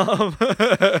 Now,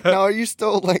 are you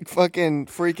still like fucking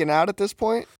freaking out at this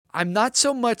point? I'm not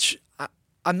so much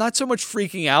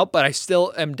freaking out, but I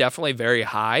still am definitely very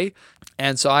high.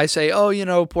 And so I say,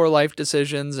 oh, poor life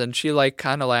decisions. And she like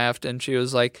kind of laughed, and she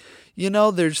was like,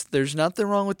 there's nothing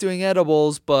wrong with doing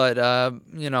edibles, but,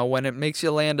 when it makes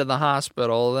you land in the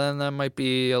hospital, then that might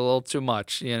be a little too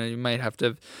much. You might have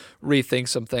to rethink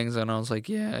some things. And I was like,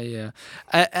 yeah.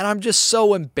 And I'm just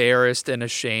so embarrassed and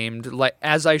ashamed, like,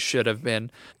 as I should have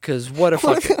been, because what if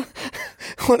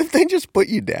what if they just put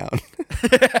you down?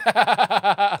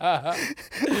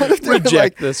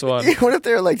 Reject this one. What if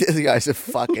they're like, this guy's a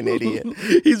fucking idiot?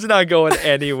 He's not going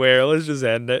anywhere. Let's just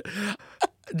end it.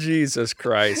 Jesus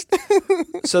Christ.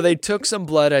 So they took some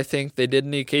blood, I think. They did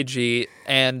an EKG,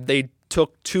 and they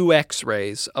took 2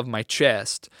 x-rays of my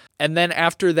chest. And then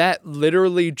after that,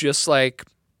 literally just like,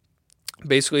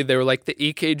 basically they were like, the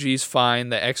EKG's fine,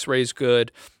 the x-ray's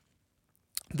good.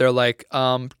 They're like,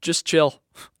 just chill.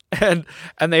 And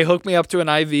they hooked me up to an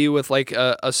IV with like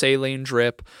a saline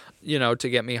drip, to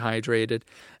get me hydrated.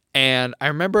 And I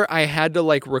remember I had to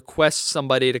like request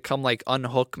somebody to come like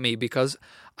unhook me because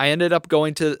I ended up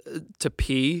going to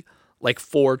pee like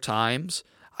 4 times.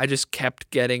 I just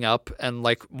kept getting up and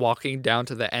like walking down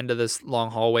to the end of this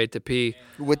long hallway to pee.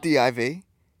 With the IV?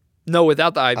 No,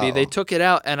 without the IV. Oh. They took it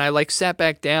out, and I like sat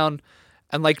back down,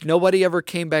 and like nobody ever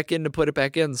came back in to put it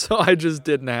back in, so I just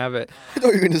didn't have it. I thought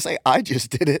you were going to say, I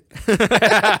just did it.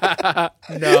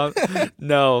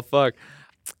 No, fuck.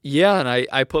 Yeah, and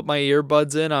I put my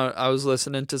earbuds in. I was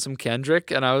listening to some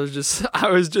Kendrick, and I was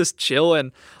just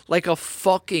chilling like a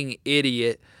fucking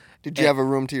idiot. Did you have a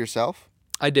room to yourself?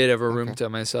 I did have a room to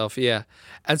myself, yeah.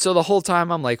 And so the whole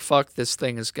time I'm like, fuck, this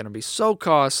thing is going to be so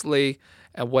costly,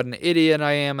 and what an idiot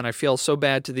I am, and I feel so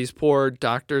bad to these poor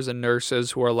doctors and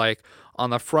nurses who are like on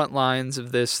the front lines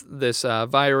of this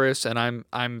virus, and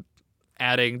I'm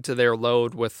adding to their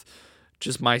load with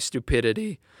just my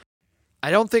stupidity. I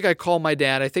don't think I called my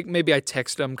dad. I think maybe I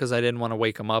texted him because I didn't want to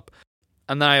wake him up.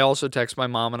 And then I also text my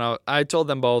mom, and I told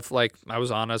them both, like, I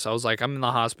was honest. I was like, I'm in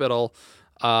the hospital.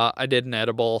 I did an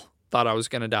edible. Thought I was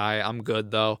going to die. I'm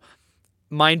good, though.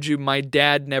 Mind you, my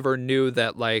dad never knew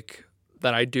that, like,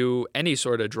 that I do any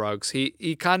sort of drugs.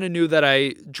 He kind of knew that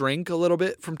I drink a little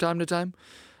bit from time to time,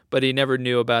 but he never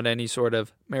knew about any sort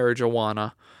of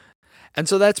marijuana. And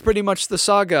so that's pretty much the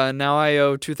saga. And now I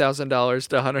owe $2,000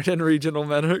 to Hunterdon Regional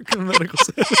Medical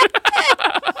Center.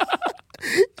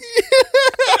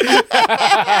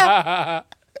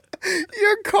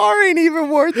 Your car ain't even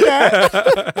worth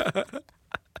that.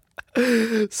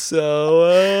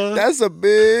 So That's a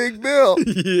big bill.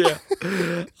 yeah.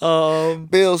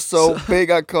 Bill's so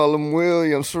big, I call him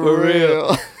Williams for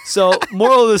real. So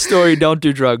moral of the story: don't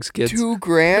do drugs, kids.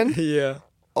 $2,000? Yeah.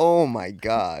 Oh my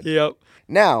God. Yep.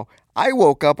 Now, I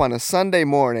woke up on a Sunday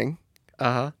morning,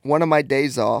 one of my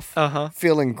days off,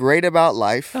 feeling great about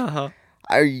life.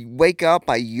 I wake up,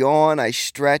 I yawn, I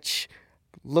stretch,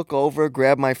 look over,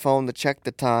 grab my phone to check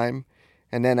the time.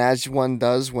 And then as one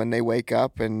does when they wake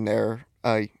up and they're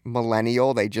a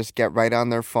millennial, they just get right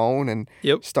on their phone and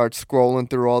start scrolling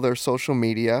through all their social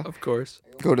media. Of course.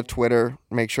 Go to Twitter,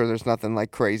 make sure there's nothing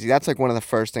like crazy. That's like one of the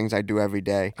first things I do every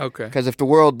day. Okay. Because if the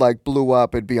world like blew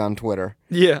up, it'd be on Twitter.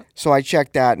 Yeah. So I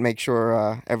check that, make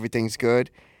sure everything's good.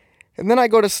 And then I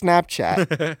go to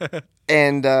Snapchat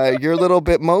and your little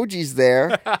Bitmoji's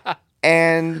there.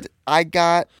 And I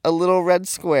got a little red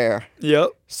square. Yep.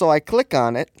 So I click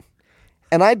on it.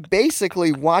 And I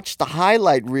basically watched the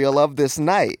highlight reel of this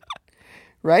night,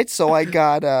 right? So I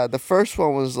got, the first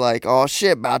one was like, oh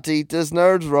shit, about to eat this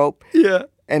nerd's rope. Yeah.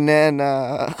 And then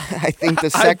I think the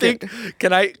second...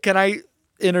 Can I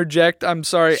interject? I'm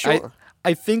sorry. Sure.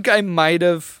 I think I might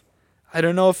have, I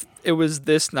don't know if it was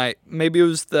this night. Maybe it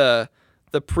was the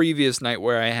previous night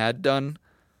where I had done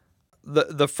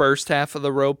the first half of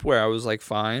the rope where I was like,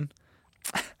 fine.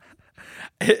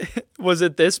 Was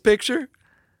it this picture?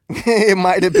 It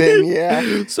might have been,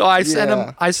 yeah. So I sent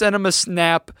him a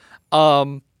snap.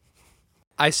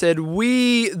 I said,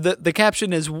 the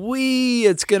caption is,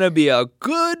 it's going to be a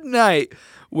good night,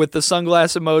 with the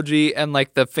sunglass emoji and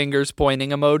like the fingers pointing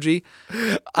emoji.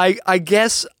 I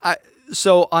guess,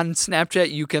 so on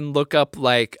Snapchat, you can look up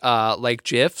like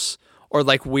GIFs or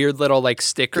like weird little like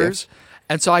stickers. Yes.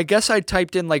 And so I guess I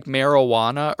typed in like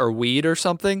marijuana or weed or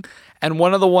something. And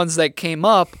one of the ones that came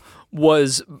up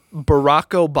was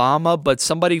Barack Obama, but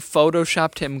somebody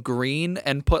photoshopped him green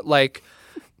and put like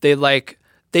they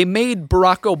made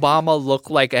Barack Obama look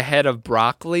like a head of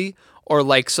broccoli or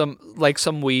like some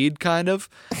weed kind of,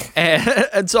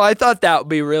 and so I thought that would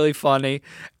be really funny.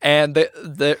 And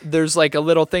there's like a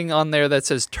little thing on there that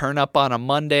says "turn up on a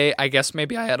Monday." I guess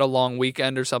maybe I had a long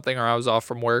weekend or something, or I was off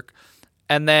from work.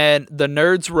 And then the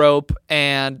Nerds Rope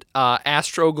and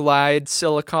Astroglide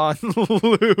Silicon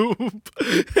Loop.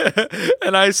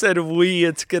 And I said,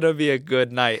 it's going to be a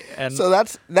good night. And So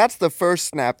that's the first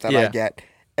snap that I Yeah. get.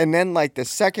 And then like the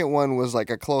second one was like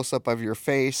a close-up of your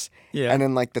face. Yeah. And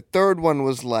then like the third one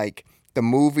was like the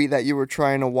movie that you were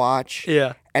trying to watch.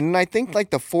 Yeah. And then I think like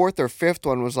the fourth or fifth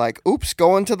one was like, oops,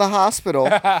 going to the hospital.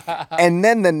 And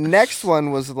then the next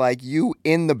one was like you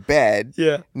in the bed.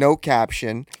 Yeah. No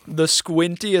caption. The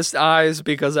squintiest eyes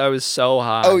because I was so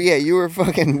high. Oh, yeah, you were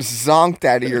fucking zonked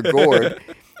out of your gourd.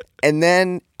 And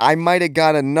then I might have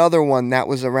got another one that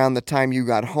was around the time you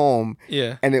got home.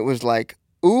 Yeah. And it was like,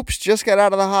 oops, just got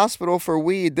out of the hospital for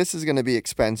weed. This is going to be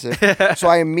expensive. So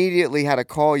I immediately had to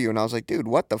call you. And I was like, dude,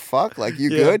 what the fuck? Like,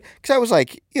 you good? Because I was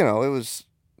like, it was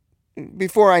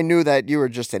before I knew that you were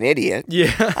just an idiot.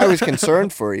 Yeah. I was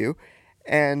concerned for you.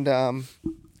 And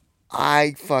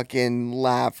I fucking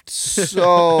laughed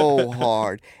so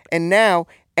hard. And now,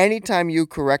 anytime you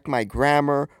correct my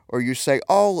grammar or you say,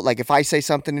 oh, like if I say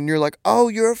something and you're like, oh,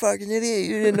 you're a fucking idiot,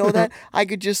 you didn't know that, I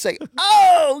could just say,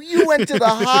 oh, you went to the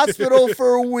hospital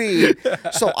for weed.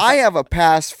 So I have a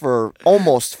pass for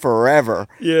almost forever.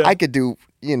 Yeah. I could do,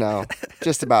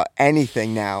 just about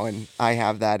anything now, and I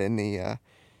have that in the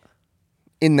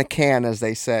can, as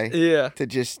they say. Yeah. To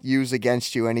just use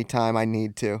against you anytime I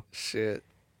need to. Shit.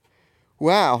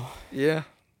 Wow. Yeah.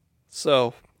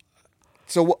 So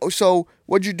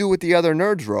what'd you do with the other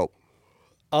Nerds rope?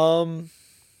 I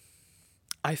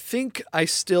think I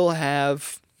still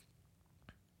have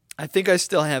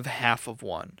half of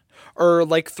one, or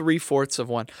like 3/4 of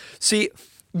one. See,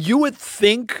 you would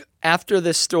think after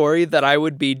this story that I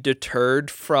would be deterred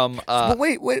from But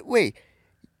wait.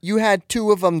 You had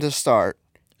two of them to start.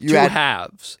 You two had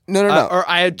halves. No. Or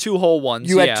I had two whole ones.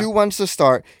 You had 2 ones to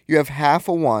start. You have half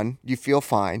of one. You feel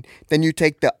fine. Then you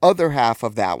take the other half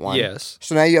of that one. Yes.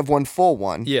 So now you have one full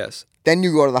one. Yes. Then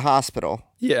you go to the hospital.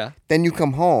 Yeah. Then you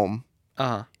come home.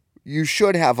 Uh-huh. you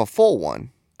should have a full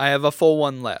one. I have a full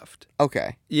one left.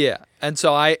 Okay. Yeah. And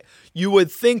so you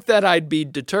would think that I'd be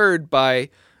deterred by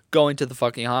going to the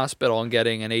fucking hospital and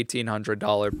getting an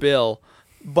 $1,800 bill.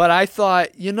 But I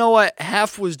thought, you know what?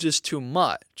 Half was just too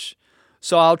much.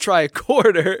 So I'll try a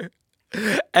quarter.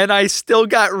 And I still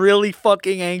got really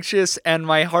fucking anxious and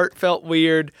my heart felt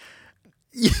weird.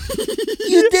 You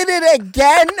did it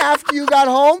again after you got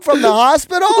home from the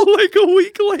hospital? Like a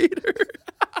week later.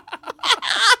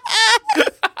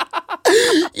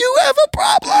 You have a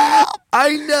problem.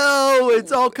 I know.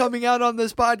 It's all coming out on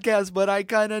this podcast, but I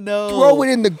kind of know. Throw it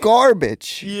in the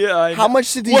garbage. Yeah, I know. How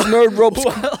much did these nerd ropes...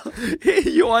 Well,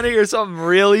 you want to hear something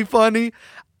really funny?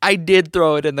 I did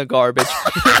throw it in the garbage.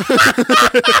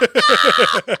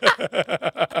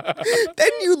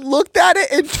 Then you looked at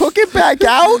it and took it back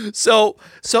out? So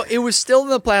it was still in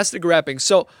the plastic wrapping.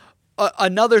 So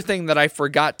another thing that I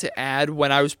forgot to add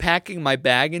when I was packing my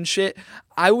bag and shit,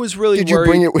 I was really worried. Did you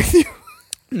bring it with you?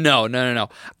 No.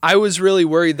 I was really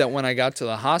worried that when I got to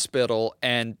the hospital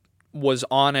and was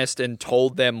honest and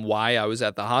told them why I was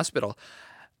at the hospital,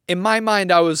 in my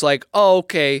mind, I was like, oh,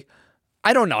 okay,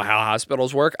 I don't know how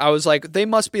hospitals work. I was like, they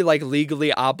must be like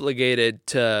legally obligated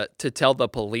to tell the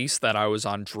police that I was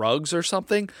on drugs or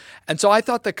something. And so I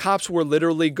thought the cops were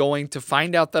literally going to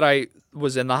find out that I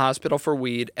was in the hospital for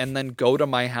weed and then go to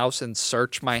my house and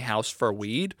search my house for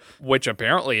weed, which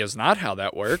apparently is not how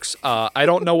that works. I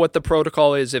don't know what the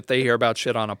protocol is if they hear about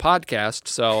shit on a podcast,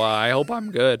 so I hope I'm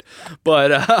good.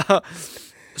 But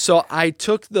so I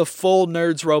took the full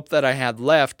Nerds rope that I had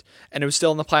left, and it was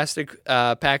still in the plastic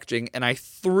packaging, and I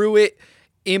threw it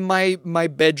in my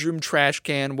bedroom trash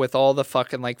can with all the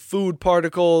fucking like food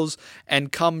particles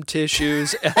and cum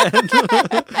tissues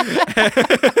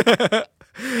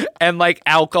and like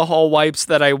alcohol wipes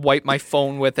that I wipe my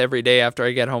phone with every day after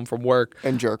I get home from work.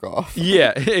 And jerk off.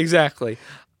 Yeah, exactly.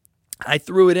 I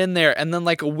threw it in there, and then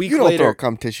like a week You don't later, throw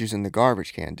cum tissues in the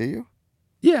garbage can, do you?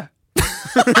 yeah.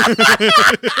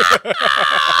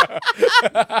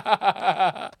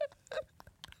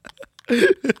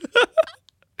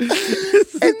 And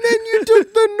then you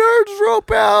took the Nerds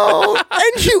rope out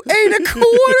and you ate a quarter.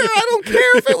 I don't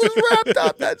care if it was wrapped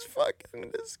up. That's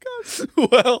fucking disgusting.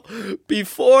 Well,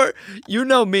 before, you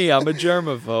know me, I'm a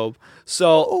germaphobe.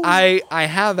 So I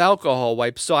have alcohol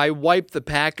wipes, so I wipe the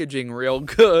packaging real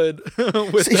good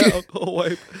with the alcohol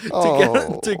wipe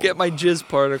to get my jizz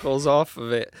particles off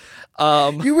of it.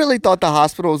 You really thought the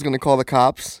hospital was going to call the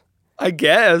cops? I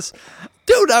guess.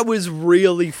 Dude, I was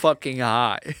really fucking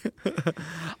high.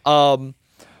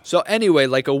 So anyway,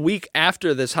 like a week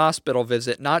after this hospital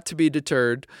visit, not to be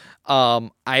deterred,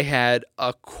 I had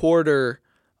a quarter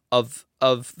of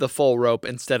the full rope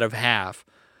instead of half.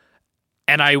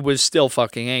 And I was still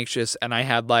fucking anxious, and I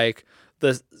had like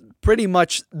pretty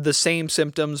much the same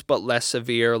symptoms but less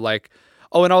severe, like.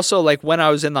 Oh, and also, like, when I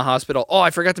was in the hospital, I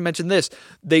forgot to mention this.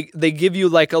 They give you,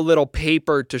 like, a little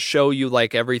paper to show you,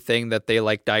 like, everything that they,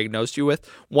 like, diagnosed you with.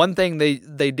 One thing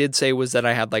they did say was that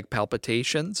I had, like,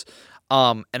 palpitations.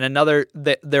 And another,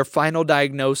 their final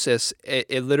diagnosis,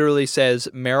 it literally says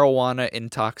marijuana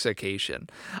intoxication.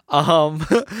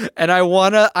 And I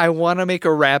wanna make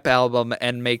a rap album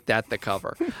and make that the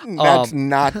cover. That's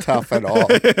not tough at all.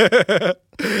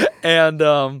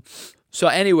 And so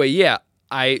anyway, yeah.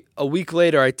 A week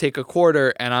later, I take a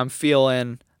quarter and I'm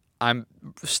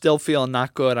still feeling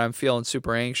not good. I'm feeling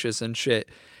super anxious and shit.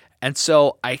 And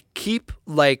so I keep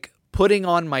like putting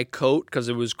on my coat because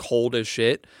it was cold as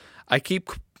shit. I keep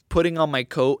putting on my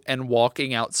coat and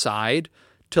walking outside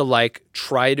to like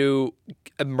try to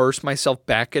immerse myself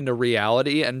back into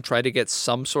reality and try to get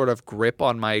some sort of grip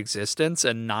on my existence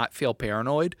and not feel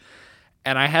paranoid.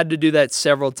 And I had to do that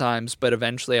several times, but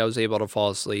eventually I was able to fall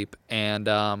asleep. And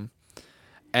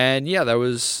yeah, that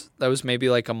was maybe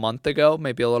like a month ago,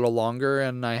 maybe a little longer,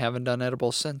 and I haven't done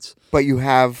edibles since. But you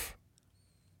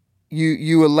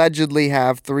allegedly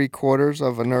have 3/4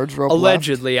 of a Nerds rope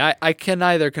Allegedly. left? I can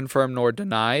neither confirm nor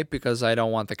deny because I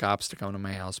don't want the cops to come to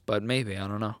my house, but maybe, I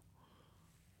don't know.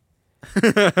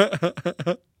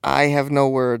 I have no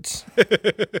words.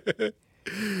 That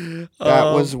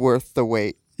was worth the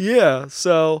wait. Yeah,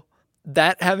 so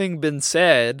that having been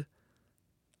said,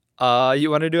 you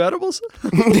want to do edibles?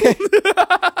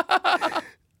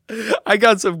 I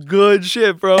got some good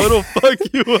shit, bro. It'll fuck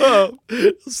you up.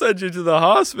 It'll send you to the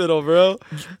hospital, bro.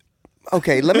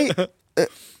 Okay, let me,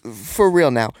 for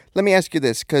real now, let me ask you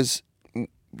this, because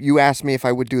you asked me if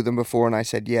I would do them before, and I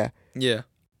said yeah. Yeah.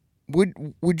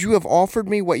 Would you have offered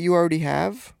me what you already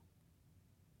have?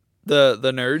 The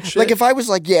nerd shit? Like if I was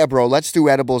like, yeah, bro, let's do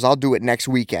edibles, I'll do it next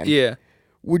weekend. Yeah.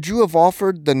 Would you have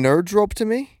offered the Nerds rope to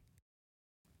me?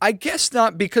 I guess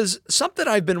not, because something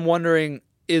I've been wondering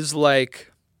is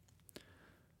like,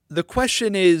 the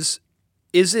question is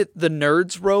it the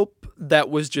Nerds rope that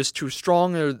was just too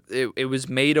strong, or it was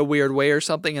made a weird way or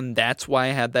something, and that's why I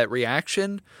had that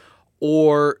reaction?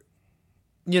 Or,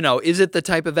 is it the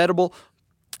type of edible?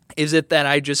 Is it that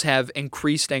I just have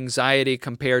increased anxiety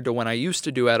compared to when I used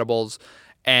to do edibles,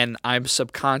 and I'm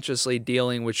subconsciously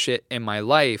dealing with shit in my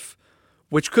life,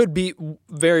 which could be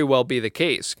very well be the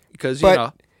case, because,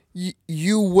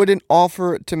 you wouldn't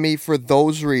offer it to me for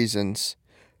those reasons,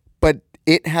 but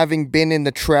it having been in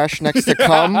the trash next to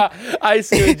cum I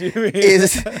see what you mean.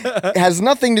 has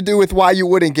nothing to do with why you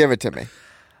wouldn't give it to me.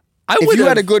 If you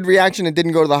had a good reaction and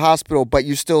didn't go to the hospital, but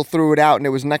you still threw it out and it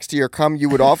was next to your cum, you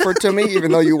would offer it to me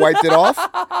even though you wiped it off?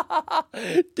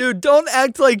 Dude, don't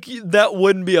act like that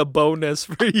wouldn't be a bonus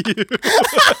for you.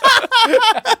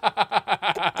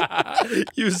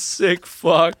 You sick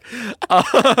fuck.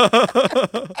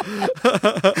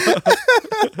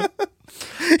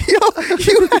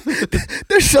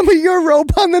 There's some of your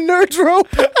rope on the Nerds rope.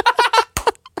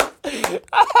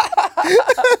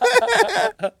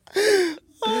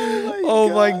 Oh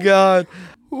my god.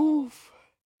 Oof.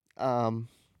 No,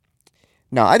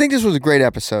 I think this was a great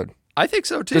episode. I think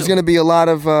so too. There's going to be a lot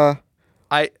of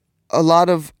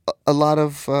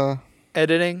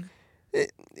editing.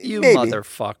 You maybe.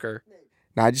 Motherfucker.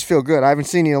 No, I just feel good. I haven't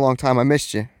seen you in a long time. I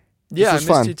missed you. Yeah, I was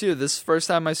missed fun. you too. This is the first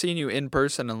time I've seen you in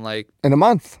person in in a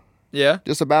month. Yeah.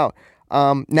 Just about.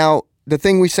 Now, the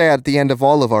thing we say at the end of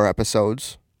all of our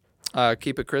episodes.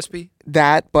 Keep it crispy.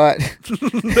 That, but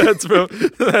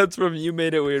that's from You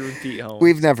Made It Weird with Pete Holmes.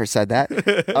 we've never said that.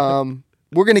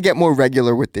 We're going to get more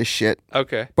regular with this shit.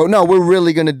 Okay. But no, we're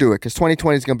really going to do it because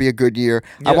 2020 is going to be a good year.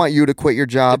 I Yeah. want you to quit your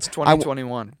job. It's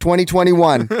 2021.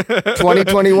 2021.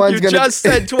 2021 You is going to... just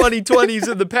said 2020's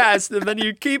in the past, and then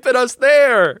you're keeping us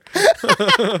there.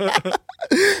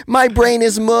 My brain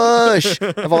is mush.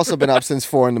 I've also been up since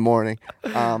 4 a.m.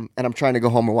 And I'm trying to go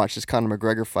home and watch this Conor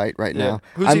McGregor fight right now.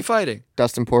 Who's he fighting?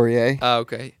 Dustin Poirier.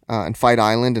 Okay. In Fight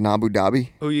Island in Abu Dhabi.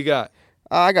 Who you got?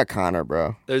 I got Conor,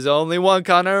 bro. There's only one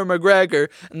Conor McGregor,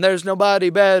 and there's nobody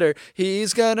better.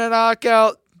 He's gonna knock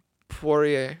out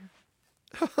Poirier.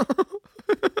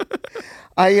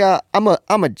 I'm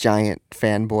a giant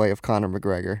fanboy of Conor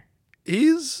McGregor.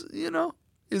 He's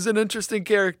an interesting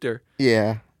character.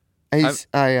 Yeah.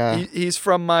 He's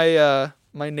from my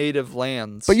native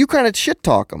lands. But you kind of shit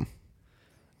talk him.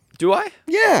 Do I?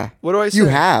 Yeah. What do I say? You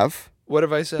have. What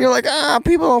have I said? You're like,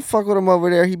 people don't fuck with him over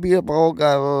there. He beat up a whole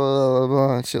guy, blah, blah,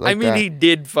 blah, and shit like that. he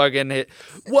did fucking hit.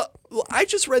 Well, I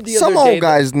just read the Some other day. old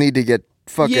guys need to get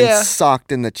fucking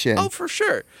socked in the chin. Oh, for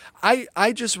sure.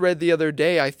 I just read the other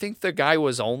day, I think the guy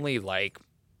was only like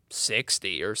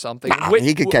 60 or something. Nah,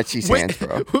 he could catch these hands,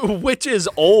 bro. Which is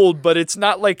old, but it's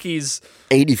not like he's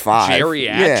 85.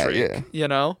 geriatric,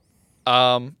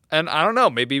 Yeah. And I don't know,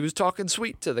 maybe he was talking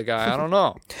sweet to the guy. I don't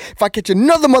know. If I catch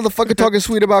another motherfucker talking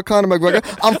sweet about Conor McGregor,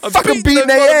 I'm fucking beating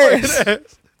their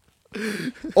ass.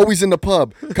 Always in the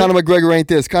pub. Conor McGregor ain't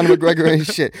this. Conor McGregor ain't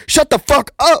shit. Shut the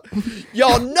fuck up.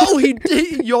 Y'all know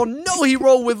he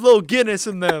rolled with Lil Guinness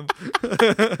in them.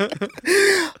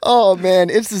 Oh, man.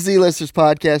 It's the Z-Listers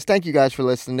podcast. Thank you guys for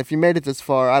listening. If you made it this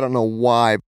far, I don't know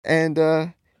why. And,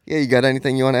 you got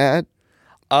anything you want to add?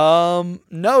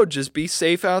 No, just be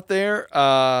safe out there.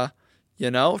 Try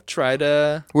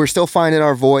to... We're still finding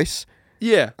our voice.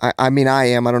 Yeah. I mean, I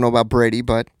am. I don't know about Brady,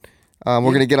 but we're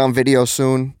going to get on video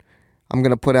soon. I'm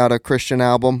going to put out a Christian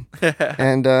album.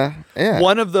 And, yeah.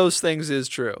 One of those things is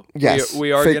true. Yes.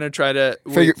 We are going to try to...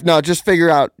 just figure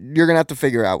out... You're going to have to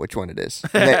figure out which one it is.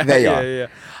 They are.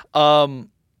 Yeah.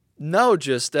 No,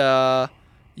 just, all...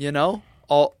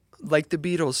 Like the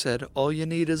Beatles said, all you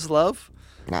need is love.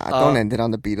 Nah, don't end it on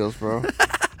the Beatles, bro.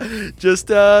 Just,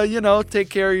 take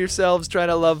care of yourselves. Try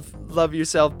to love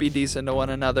yourself. Be decent to one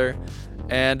another.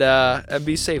 And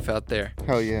be safe out there.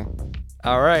 Hell yeah.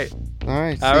 All right. All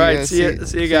right. See you guys.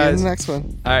 See you in the next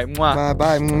one. All right. Mwah.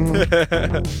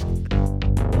 Bye.